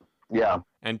 Yeah.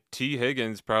 And T.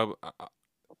 Higgins probably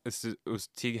it was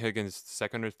T. Higgins'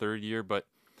 second or third year, but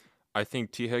I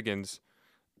think T. Higgins,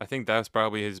 I think that's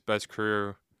probably his best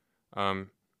career um,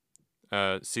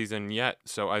 season yet.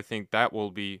 So I think that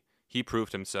will be he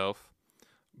proved himself.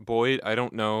 Boyd, I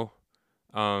don't know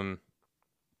um,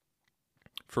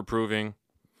 for proving.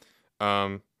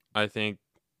 I think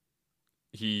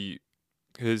he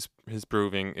his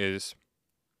proving is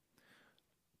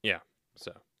yeah.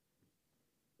 So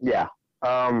Yeah.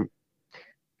 Um,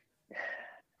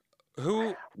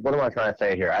 who? what am I trying to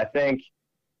say here? I think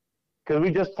because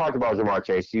we just talked about Jamar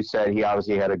Chase. You said he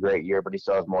obviously had a great year, but he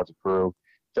still has more to prove.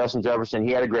 Justin Jefferson,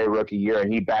 he had a great rookie year,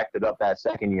 and he backed it up that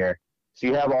second year. So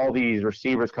you have all these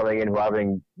receivers coming in who are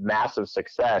having massive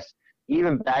success.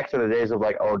 Even back to the days of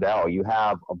like Odell, you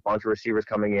have a bunch of receivers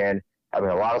coming in, having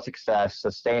a lot of success,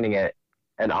 sustaining it.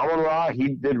 And Amon Ra, he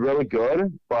did really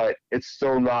good, but it's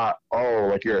still not, oh,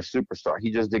 like you're a superstar.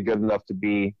 He just did good enough to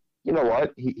be, you know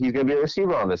what, he's going to be a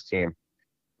receiver on this team.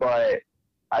 But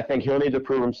I think he'll need to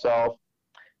prove himself.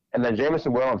 And then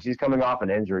Jameson Williams, he's coming off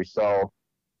an injury. So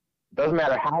it doesn't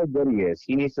matter how good he is,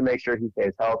 he needs to make sure he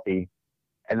stays healthy.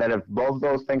 And then if both of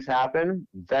those things happen,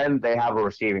 then they have a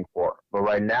receiving core. But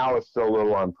right now, it's still a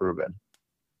little unproven.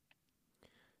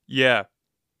 Yeah,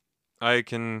 I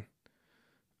can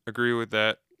agree with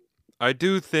that. I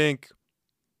do think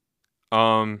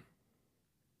um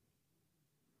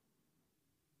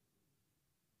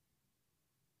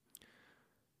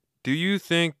do you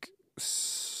think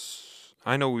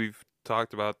I know we've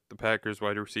talked about the Packers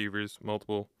wide receivers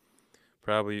multiple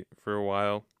probably for a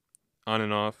while on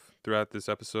and off throughout this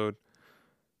episode.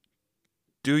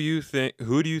 Do you think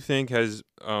who do you think has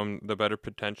the better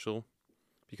potential?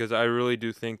 Because I really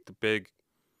do think the big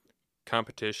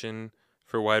competition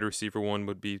for wide receiver one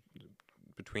would be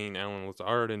between Allen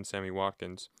Lazard and Sammy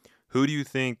Watkins. Who do you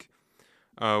think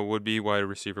would be wide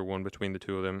receiver one between the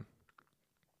two of them?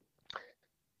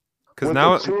 Because With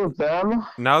now, the two of them,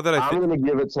 now that I I'm think, going to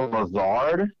give it to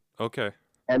Lazard. okay,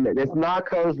 And it's not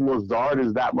because Lazard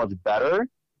is that much better.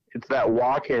 It's that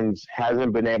Watkins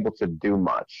hasn't been able to do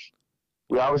much.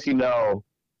 We obviously know.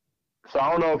 So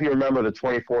I don't know if you remember the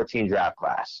 2014 draft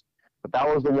class, but that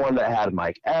was the one that had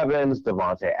Mike Evans,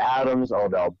 Devontae Adams,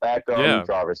 Odell Beckham, yeah,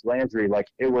 Jarvis Landry. Like,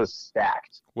 it was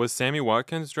stacked. was Sammy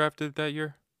Watkins drafted that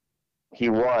year? He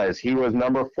was. He was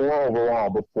number 4 overall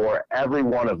before every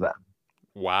one of them.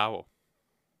 Wow.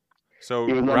 So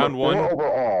He was number round 4 one,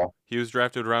 overall. he was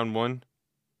drafted round one.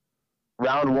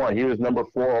 Round 1, he was number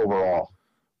 4 overall.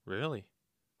 Really?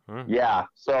 Huh. Yeah.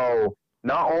 So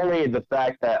not only the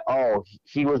fact that, oh,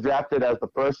 he was drafted as the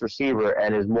first receiver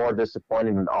and is more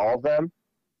disappointing than all of them,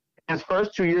 his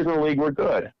first 2 years in the league were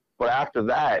good. But after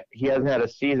that, he hasn't had a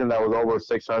season that was over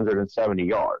 670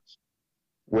 yards.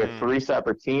 With 3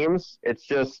 separate teams, it's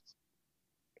just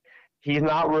he's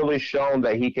not really shown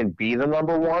that he can be the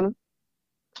number one.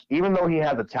 Even though he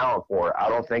has the talent for it, I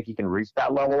don't think he can reach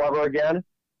that level ever again.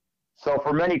 So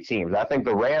for many teams, I think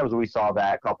the Rams, we saw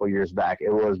that a couple of years back. It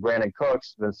was Brandon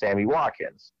Cooks, then Sammy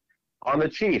Watkins. On the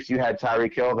Chiefs, you had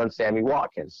Tyreek Hill, then Sammy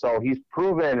Watkins. So he's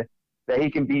proven that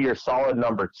he can be your solid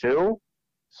number 2.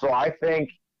 So I think,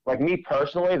 like me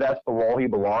personally, that's the role he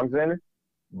belongs in.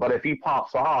 But if he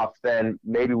pops off, then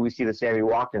maybe we see the Sammy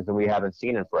Watkins that we haven't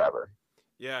seen in forever.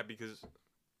 Yeah, because,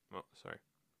 well, sorry.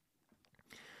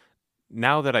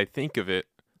 Now that I think of it,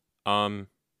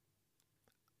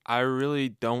 I really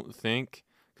don't think,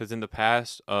 because in the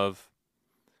past of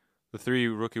the 3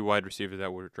 rookie wide receivers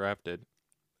that were drafted,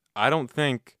 I don't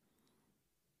think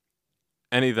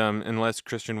any of them, unless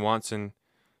Christian Watson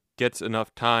gets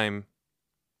enough time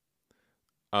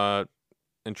in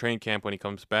training camp when he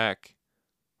comes back,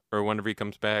 or whenever he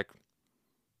comes back.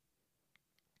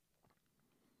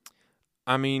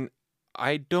 I mean,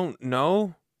 I don't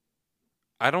know.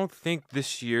 I don't think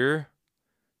this year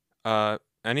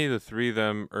any of the 3 of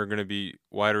them are going to be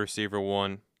wide receiver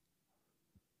 1.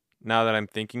 Now that I'm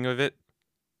thinking of it.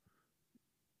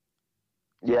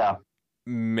 Yeah.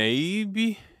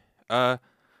 Maybe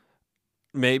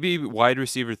wide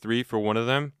receiver 3 for one of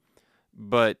them,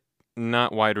 but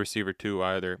not wide receiver 2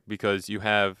 either, because you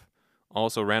have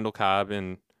also Randall Cobb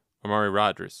and Amari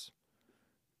Rodgers.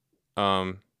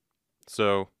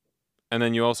 So, and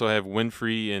then you also have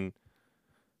Winfrey and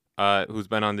who's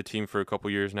been on the team for a couple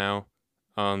years now.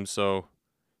 So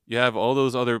you have all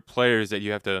those other players that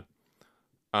you have to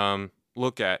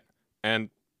look at. And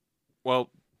well,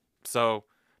 so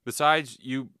besides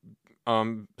the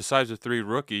 3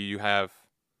 rookie, you have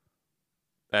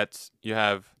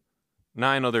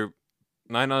 9 other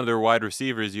wide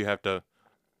receivers you have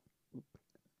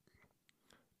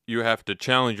to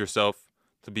challenge yourself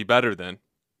to be better than.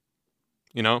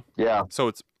 You know, Yeah,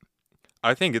 so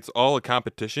I think it's all a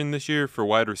competition this year for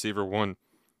wide receiver 1,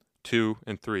 2,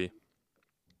 and 3.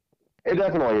 it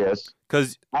definitely is.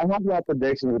 Because I have my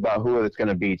predictions about who it's going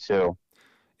to be too.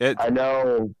 it I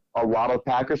know a lot of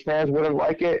Packers fans wouldn't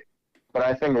like it, but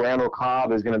I think Randall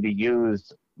Cobb is going to be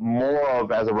used more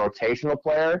of as a rotational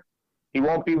player. He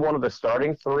won't be one of the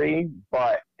starting three,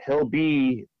 but he'll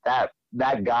be that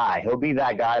guy. He'll be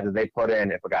that guy that they put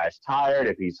in if a guy's tired,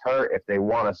 if he's hurt, if they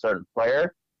want a certain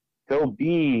player. He'll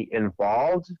be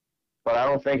involved, but I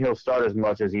don't think he'll start as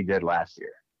much as he did last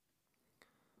year.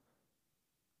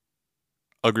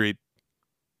 agreed.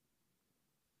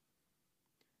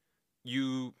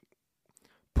 You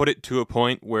put it to a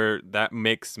point where that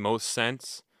makes most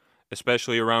sense,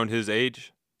 especially around his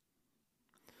age.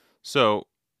 So,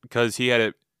 because he had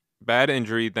a bad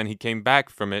injury, then he came back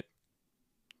from it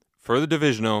for the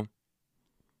divisional,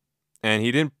 and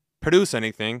he didn't produce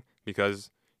anything because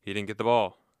he didn't get the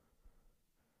ball.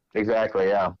 Exactly,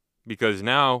 yeah. Because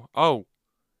now,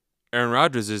 Aaron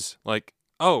Rodgers is like,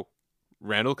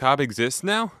 Randall Cobb exists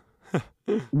now?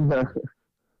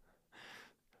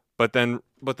 But then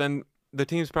the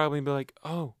team's probably be like,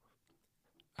 well,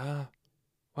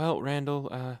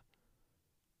 Randall,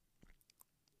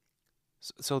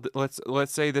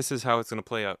 let's say this is how it's gonna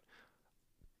play out.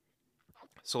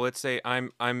 So let's say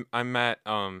I'm Matt.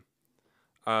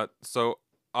 So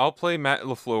I'll play Matt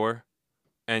LaFleur,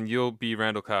 and you'll be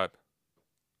Randall Cobb.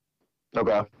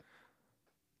 Okay.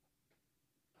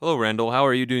 Hello, Randall. How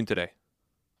are you doing today?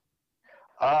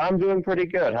 I'm doing pretty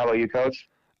good. How about you, Coach?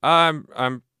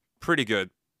 I'm pretty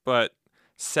good, but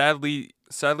sadly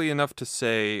enough to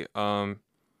say, now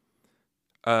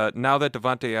that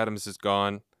Devontae Adams is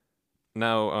gone,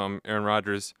 now Aaron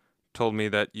Rodgers told me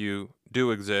that you do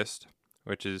exist,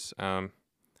 which is I'm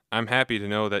happy to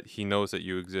know that he knows that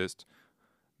you exist.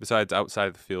 Besides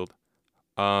outside the field,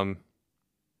 um,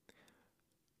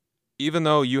 even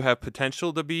though you have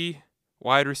potential to be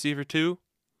wide receiver 2,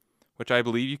 which I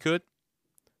believe you could,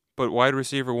 but wide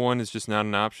receiver 1 is just not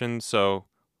an option. So,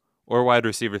 or wide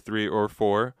receiver 3 or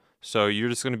 4. So you're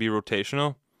just going to be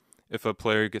rotational if a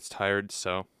player gets tired.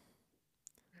 So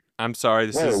I'm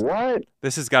sorry. Wait, what?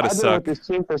 This has got to I've been with suck. this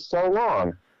team for so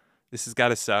long. This has got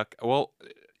to suck. Well,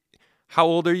 how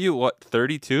old are you? What,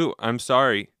 32? I'm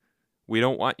sorry. We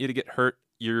don't want you to get hurt.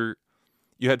 You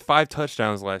had 5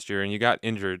 touchdowns last year and you got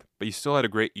injured, but you still had a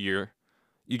great year.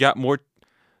 You got more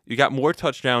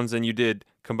touchdowns than you did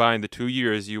combined the 2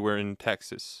 years you were in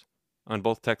Texas on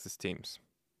both Texas teams.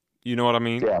 You know what I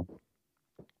mean? Yeah.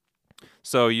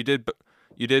 So you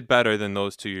did better than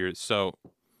those 2 years. So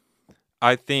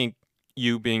I think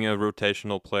you being a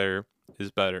rotational player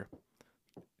is better.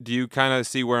 Do you kind of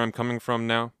see where I'm coming from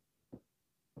now?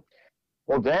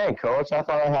 Well, dang, Coach, I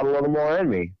thought I had a little more in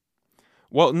me.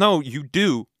 Well, no, you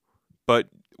do, but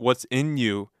what's in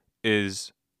you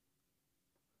is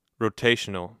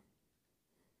rotational.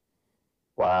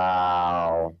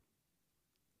 Wow.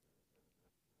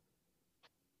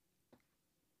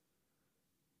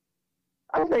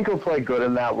 I think he'll play good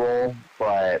in that role,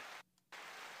 but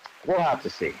we'll have to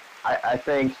see. I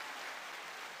think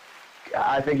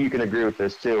you can agree with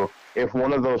this too. If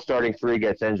one of those starting three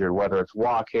gets injured, whether it's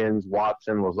Watkins,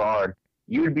 Watson, Lazard,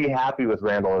 you'd be happy with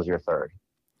Randall as your third.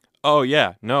 Oh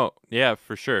yeah, no, yeah,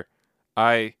 for sure.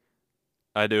 I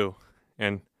do.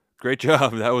 And great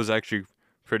job. That was actually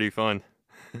pretty fun.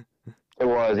 It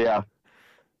was, yeah.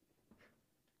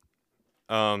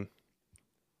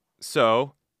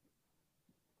 So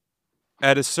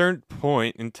at a certain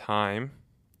point in time,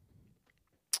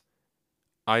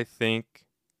 I think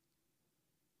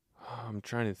I'm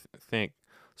trying to think.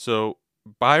 So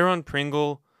Byron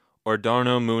Pringle or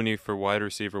Darnell Mooney for wide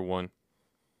receiver 1.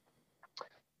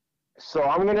 So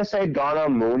I'm going to say Darnell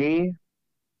Mooney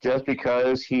just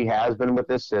because he has been with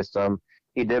this system.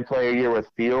 He did play a year with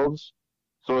Fields.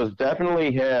 So it's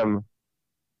definitely him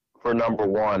for number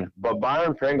 1. But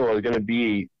Byron Pringle is going to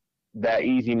be that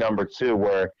easy number 2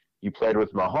 where you played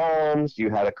with Mahomes, you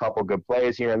had a couple good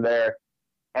plays here and there.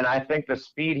 And I think the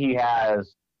speed he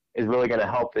has is really going to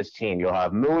help this team. You'll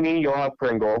have Mooney, you'll have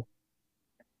Pringle.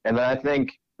 And then I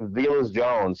think Velus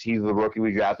Jones, he's the rookie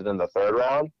we drafted in the 3rd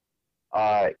round.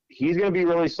 He's going to be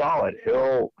really solid.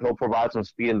 He'll provide some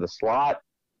speed in the slot.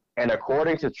 And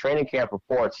according to training camp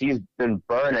reports, he's been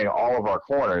burning all of our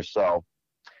corners. So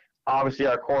obviously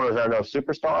our corners are no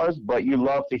superstars, but you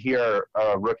love to hear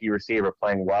a rookie receiver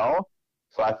playing well.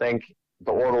 So I think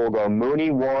the order will go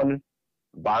Mooney 1,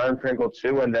 Byron Pringle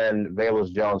 2, and then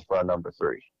Velus Jones for a number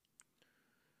 3.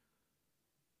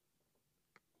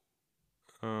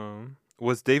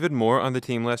 Was David Moore on the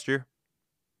team last year?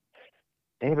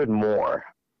 David Moore.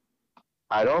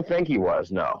 I don't think he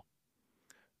was. No.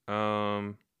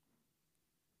 Um.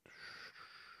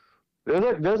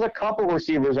 There's a couple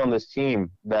receivers on this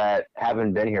team that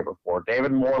haven't been here before.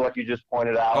 David Moore, like you just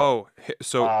pointed out. Oh,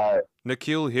 so Uh,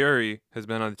 N'Keal Harry has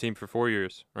been on the team for 4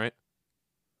 years, right?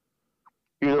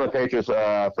 he was on the Patriots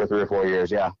for 3 or 4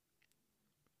 years. Yeah.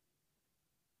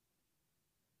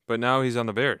 But now he's on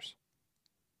the Bears.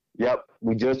 Yep.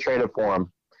 We just traded for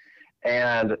him,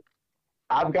 and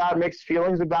I've got mixed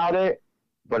feelings about it.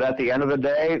 But at the end of the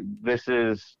day, this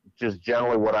is just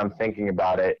generally what I'm thinking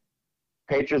about it.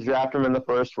 Patriots draft him in the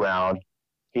first round.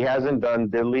 He hasn't done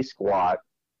diddly squat.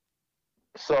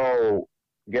 So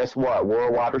guess what? We're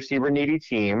a wide receiver needy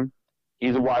team.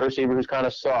 He's a wide receiver who's kind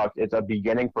of sucked. It's a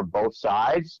beginning for both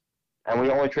sides. And we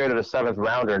only traded a 7th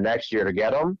rounder next year to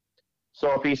get him.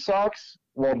 So if he sucks,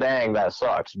 well, dang, that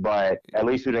sucks. But at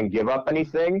least we didn't give up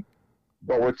anything.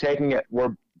 But we're taking it.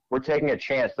 We're taking a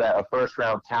chance that a first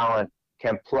round talent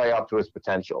can play up to his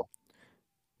potential.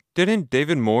 Didn't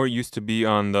David Moore used to be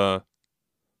on the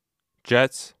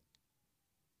Jets?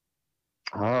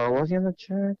 Was he on the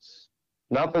Jets?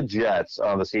 Not the Jets,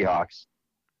 the Seahawks.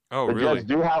 Oh, The really? Jets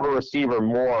do have a receiver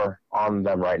more on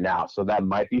them right now, so that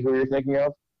might be who you're thinking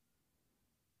of.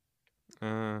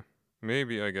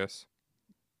 Maybe, I guess.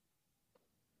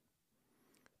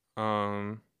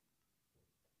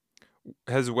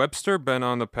 Has Webster been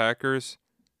on the Packers?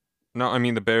 No, I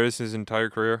mean the Bears his entire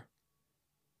career.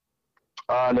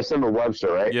 December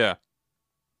Webster, right? Yeah.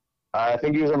 I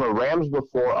think he was on the Rams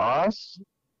before us.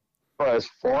 But as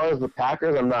far as the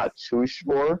Packers, I'm not too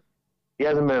sure. He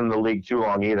hasn't been in the league too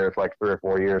long either, for like 3 or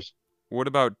 4 years. What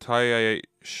about Ty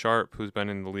Sharp, who's been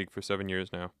in the league for 7 years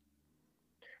now?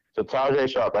 So Tajay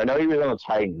Sharp, I know he was on the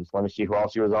Titans. Let me see who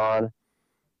else he was on.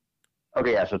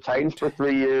 Okay, yeah, so Titans for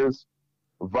 3 years,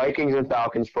 Vikings and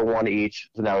Falcons for 1 each.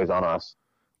 So now he's on us.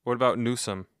 What about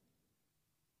Newsome?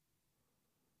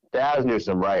 Daz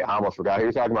Newsome, right? I almost forgot who you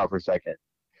were talking about for a second.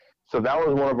 So that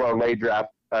was one of our late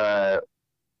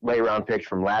round picks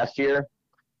from last year.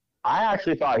 I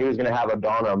actually thought he was going to have a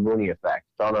Darnell Mooney effect.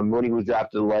 Darnell Mooney was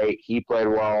drafted late. He played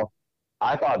well.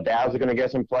 I thought Daz was going to get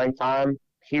some playing time.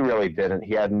 He really didn't.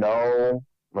 He had let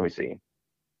me see.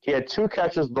 He had 2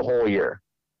 catches the whole year.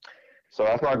 So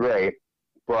that's not great,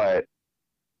 but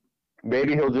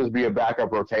maybe he'll just be a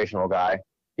backup rotational guy.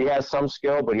 He has some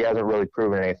skill, but he hasn't really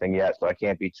proven anything yet, so I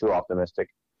can't be too optimistic.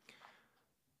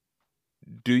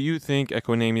 Do you think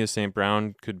Equanimeous St.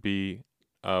 Brown could be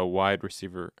a wide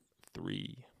receiver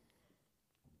 3?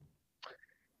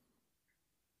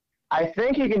 I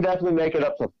think he can definitely make it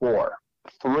up to 4.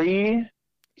 3,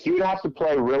 he would have to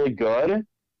play really good,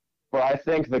 but I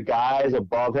think the guys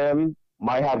above him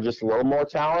might have just a little more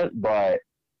talent, but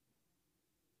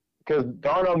because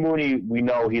Darnell Mooney, we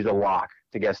know he's a lock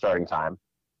to get starting time.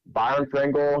 Byron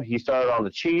Pringle, he started on the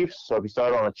Chiefs, so if he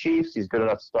started on the Chiefs, he's good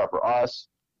enough to start for us.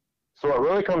 So it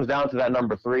really comes down to that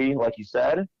number 3, like you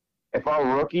said. If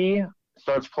our rookie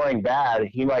starts playing bad,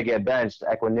 he might get benched.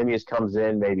 Equanimeous comes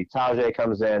in, maybe Tajay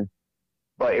comes in.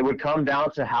 But it would come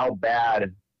down to how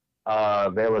bad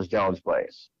Velus Jones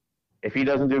plays. If he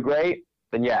doesn't do great,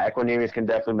 then yeah, Equanimeous can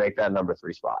definitely make that number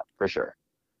 3 spot, for sure.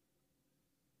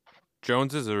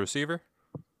 Jones is a receiver?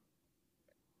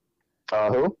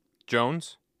 Who?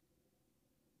 Jones?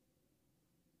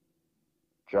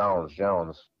 Jones.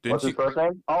 Didn't What's his you- first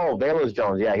name? Oh, Velus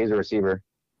Jones. Yeah, he's a receiver.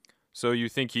 So you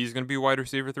think he's going to be wide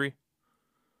receiver 3?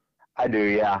 I do,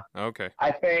 yeah. Okay.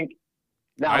 I think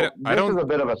now I this don't- is a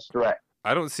bit of a stretch.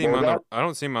 I don't see him What on was the I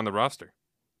don't see him on the roster.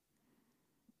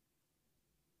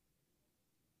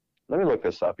 Let me look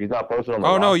this up. He's not posted on the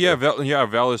Oh no, roster. yeah,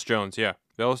 Velus Jones, yeah.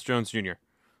 Velus Jones Jr.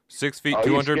 6 feet, Oh, you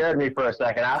 200. scared me for a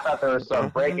second. I thought there was some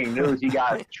breaking news. He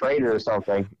got traded or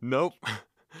something. Nope.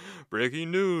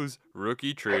 Breaking news.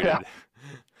 Rookie traded.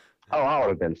 Oh, I would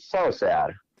have been so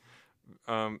sad.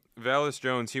 Velus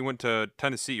Jones, he went to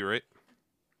Tennessee, right?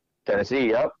 Tennessee,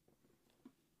 yep.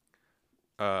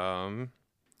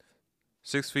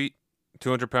 6 feet,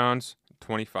 200 pounds,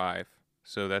 25.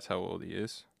 So that's how old he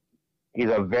is. He's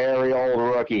a very old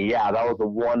rookie. Yeah, that was the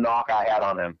one knock I had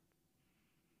on him.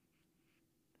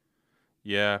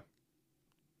 Yeah.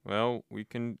 Well, we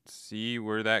can see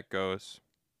where that goes.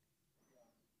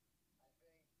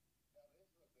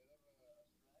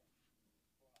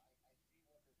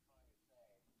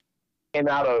 Came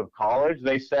out of college,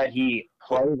 they said he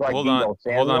plays like hold Deebo on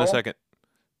Samuel. a second.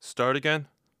 Start again.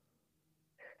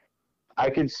 I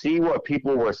could see what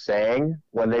people were saying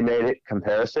when they made it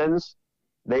comparisons.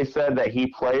 They said that he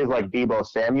plays like Deebo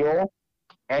Samuel,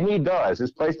 and he does.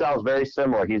 His play style is very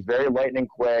similar. He's very lightning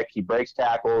quick. He breaks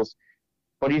tackles.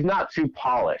 but he's not too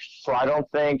polished. So I don't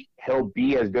think he'll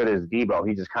be as good as Debo.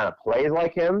 He just kind of plays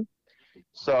like him.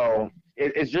 So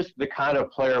it's just the kind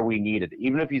of player we needed.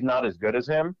 Even if he's not as good as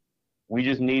him, we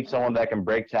just need someone that can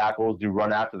break tackles, do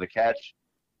run after the catch,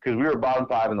 because we were bottom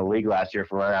 5 in the league last year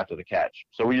for run after the catch.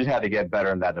 So we just had to get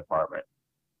better in that department.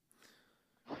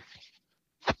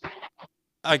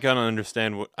 I kind of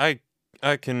understand what I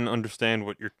can understand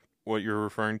what you're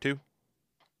referring to.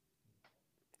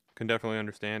 Can definitely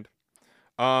understand.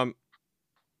 Um,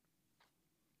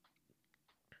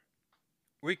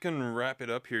 we can wrap it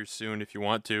up here soon if you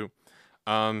want to.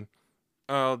 Um,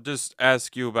 I'll just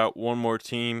ask you about one more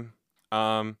team.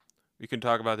 We can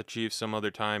talk about the Chiefs some other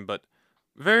time, but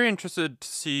very interested to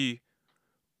see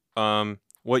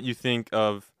what you think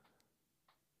of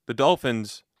the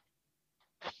Dolphins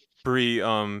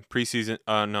preseason.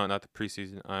 No, not the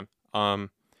preseason.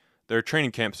 Their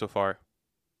training camp so far.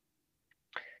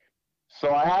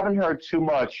 So I haven't heard too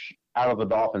much out of the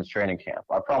Dolphins training camp.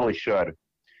 I probably should.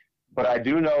 But I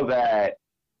do know that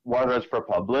whether it's for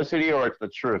publicity or it's the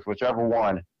truth, whichever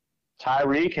one,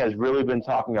 Tyreek has really been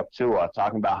talking up Tua,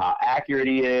 talking about how accurate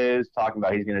he is, talking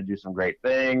about he's going to do some great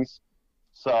things.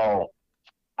 So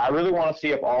I really want to see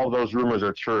if all of those rumors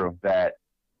are true, that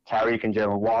Tyreek and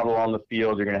Jalen Waddle on the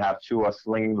field, you're going to have Tua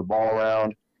slinging the ball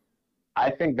around.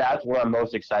 I think that's what I'm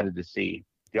most excited to see.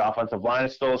 The offensive line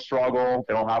is still a struggle.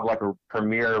 They don't have like a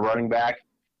premier running back.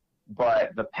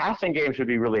 But the passing game should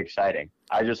be really exciting.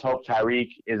 I just hope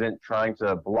Tyreek isn't trying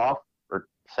to bluff or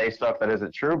say stuff that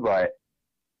isn't true, but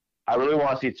I really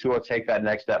want to see Tua take that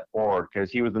next step forward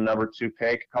because he was the number 2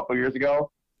 pick a couple years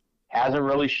ago. Hasn't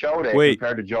really showed it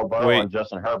compared to Joe Burrow and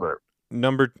Justin Herbert.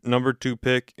 Number 2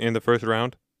 pick in the first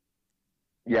round?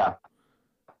 Yeah.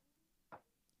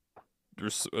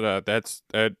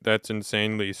 That's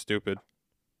insanely stupid.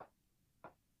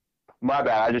 My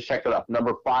bad. I just checked it up.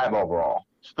 Number 5 overall.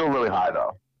 Still really high,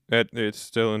 though. It's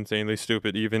still insanely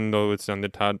stupid, even though it's on the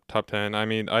top 10. I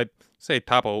mean, I'd say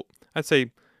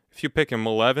if you pick him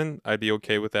 11, I'd be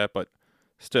okay with that, but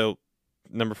still,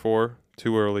 number 4,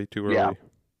 too early. Yeah.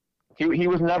 He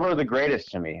was never the greatest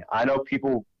to me. I know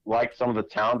people liked some of the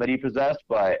talent that he possessed,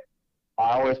 but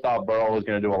I always thought Burrow was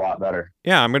going to do a lot better.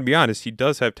 Yeah, I'm going to be honest. He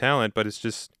does have talent, but it's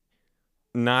just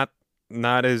not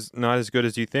as good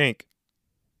as you think.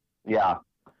 Yeah.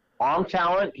 Arm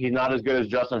talent, he's not as good as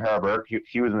Justin Herbert.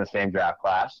 He was in the same draft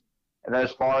class. And then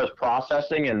as far as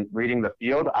processing and reading the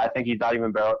field, I think he's not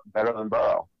even better than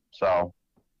Burrow. So.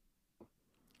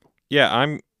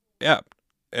 Yeah,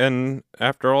 and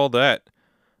after all that,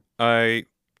 I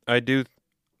do.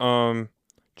 Jalen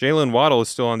Waddle is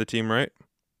still on the team, right?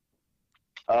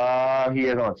 He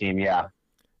is on the team, yeah.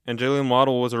 And Jalen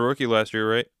Waddle was a rookie last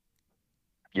year, right?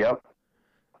 Yep.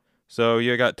 So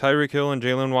you got Tyreek Hill and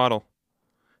Jalen Waddle.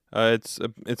 I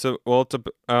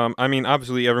mean,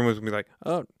 obviously everyone's gonna be like,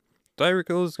 oh, Tyreek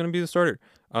Hill is gonna be the starter.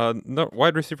 No,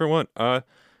 wide receiver 1.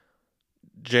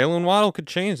 Jalen Waddle could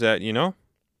change that, you know?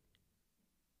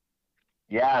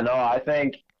 Yeah, no, I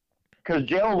think because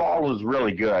Jalen Waddle is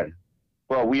really good.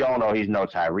 Well, we all know he's no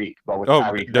Tyreek, but with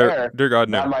Tyreek there, dear God,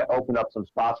 no. That might open up some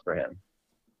spots for him.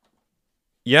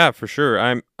 Yeah, for sure.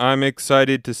 I'm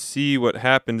excited to see what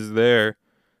happens there.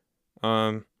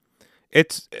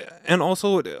 It's and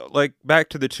also like back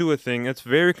to the Tua thing. It's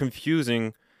very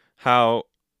confusing how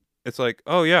it's like,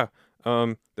 oh yeah,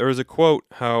 there was a quote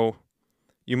how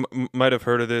you might have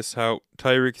heard of this. How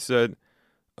Tyreek said,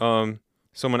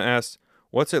 someone asked,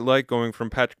 "What's it like going from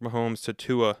Patrick Mahomes to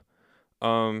Tua?"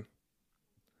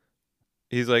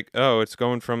 He's like, "Oh, it's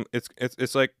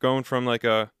like going from like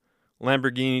a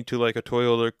Lamborghini to like a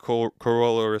Toyota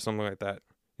Corolla or something like that."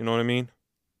 You know what I mean?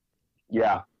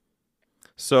 Yeah.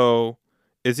 So,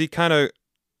 is he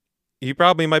he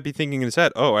probably might be thinking in his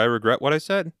head, "Oh, I regret what I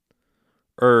said,"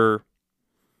 or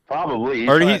probably he's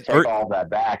trying to take all that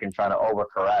back and trying to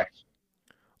overcorrect,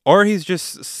 or he's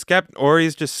just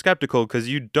skeptical because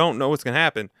you don't know what's gonna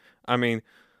happen. I mean,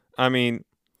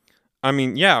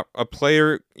 yeah, a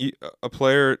player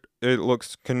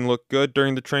can look good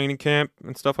during the training camp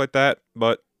and stuff like that,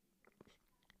 but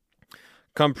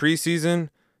come preseason,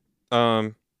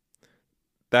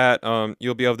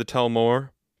 you'll be able to tell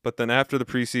more. But then after the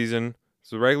preseason,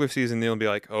 so the regular season, they'll be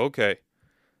like, okay,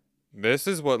 this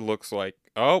is what it looks like.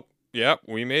 Oh, yeah,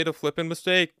 we made a flipping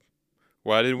mistake.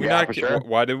 Why did we not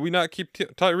keep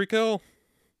Tyreek Hill?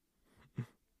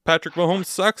 Patrick Mahomes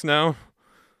sucks now.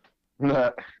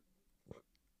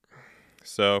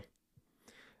 So,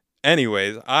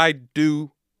 anyways, I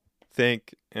do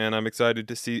think, and I'm excited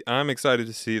to see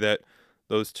that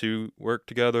those two work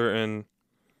together, and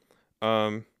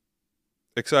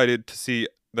excited to see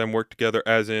them work together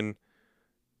as in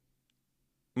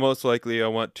most likely I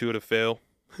want Tua to fail.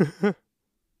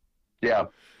 Yeah.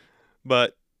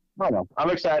 But I don't know. I'm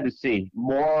excited to see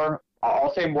more.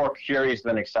 I'll say more curious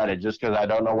than excited, just because I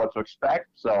don't know what to expect.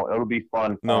 So it'll be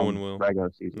fun. No one will.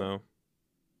 Regular season. no.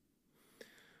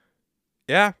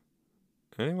 Yeah.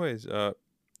 Anyways,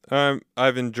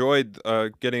 I've enjoyed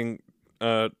getting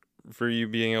for you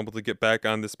being able to get back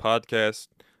on this podcast,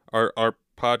 our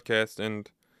podcast,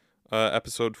 and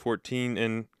episode 14,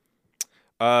 and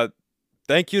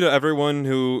thank you to everyone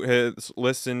who has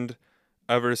listened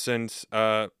ever since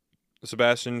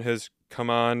Sebastian has come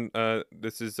on.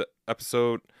 This is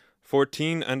episode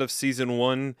 14, end of season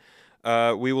 1.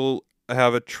 We will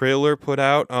have a trailer put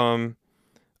out on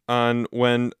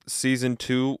when season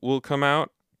 2 will come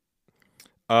out.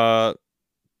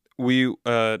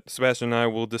 Sebastian and I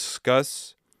will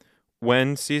discuss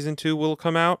when season 2 will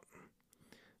come out,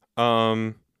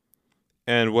 and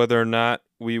whether or not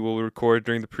we will record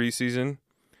during the preseason.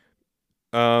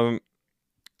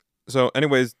 So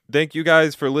anyways, thank you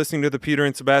guys for listening to the Peter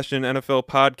and Sebastian NFL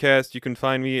podcast. You can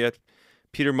find me at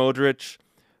Peter Modric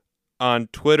on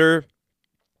Twitter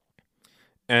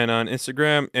and on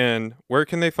Instagram. And where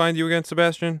can they find you again,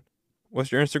 Sebastian?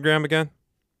 What's your Instagram again?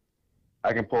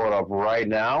 I can pull it up right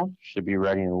now. Should be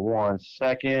ready in 1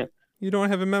 second. You don't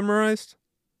have it memorized?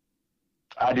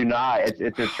 I do not.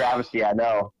 It's a travesty, I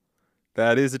know.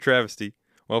 That is a travesty.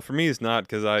 Well, for me, it's not,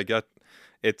 because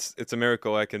it's a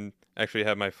miracle I can actually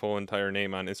have my full entire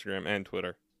name on Instagram and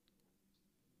Twitter.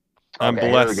 I'm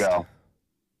blessed. Here we go.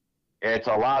 It's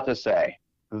a lot to say.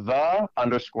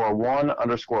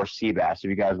 _1_Seabass, if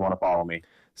you guys want to follow me.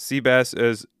 Seabass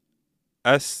is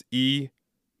SEBAS.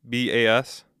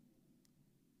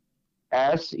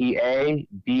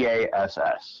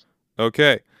 SEABASS.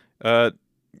 Okay.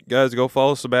 Guys, go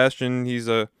follow Sebastian. He's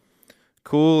a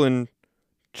cool and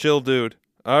chill dude.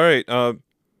 All right.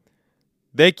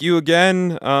 Thank you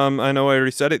again. I know I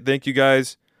already said it. Thank you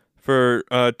guys for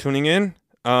tuning in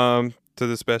to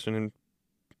the Sebastian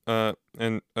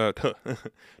and to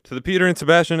the Peter and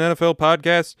Sebastian NFL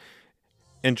podcast.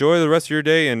 Enjoy the rest of your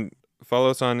day and follow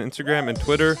us on Instagram and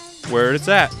Twitter where it's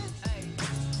at.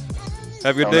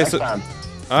 Have a good day. Next time.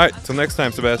 All right. Till next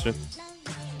time, Sebastian.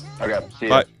 Okay. See you.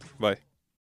 Bye. Bye.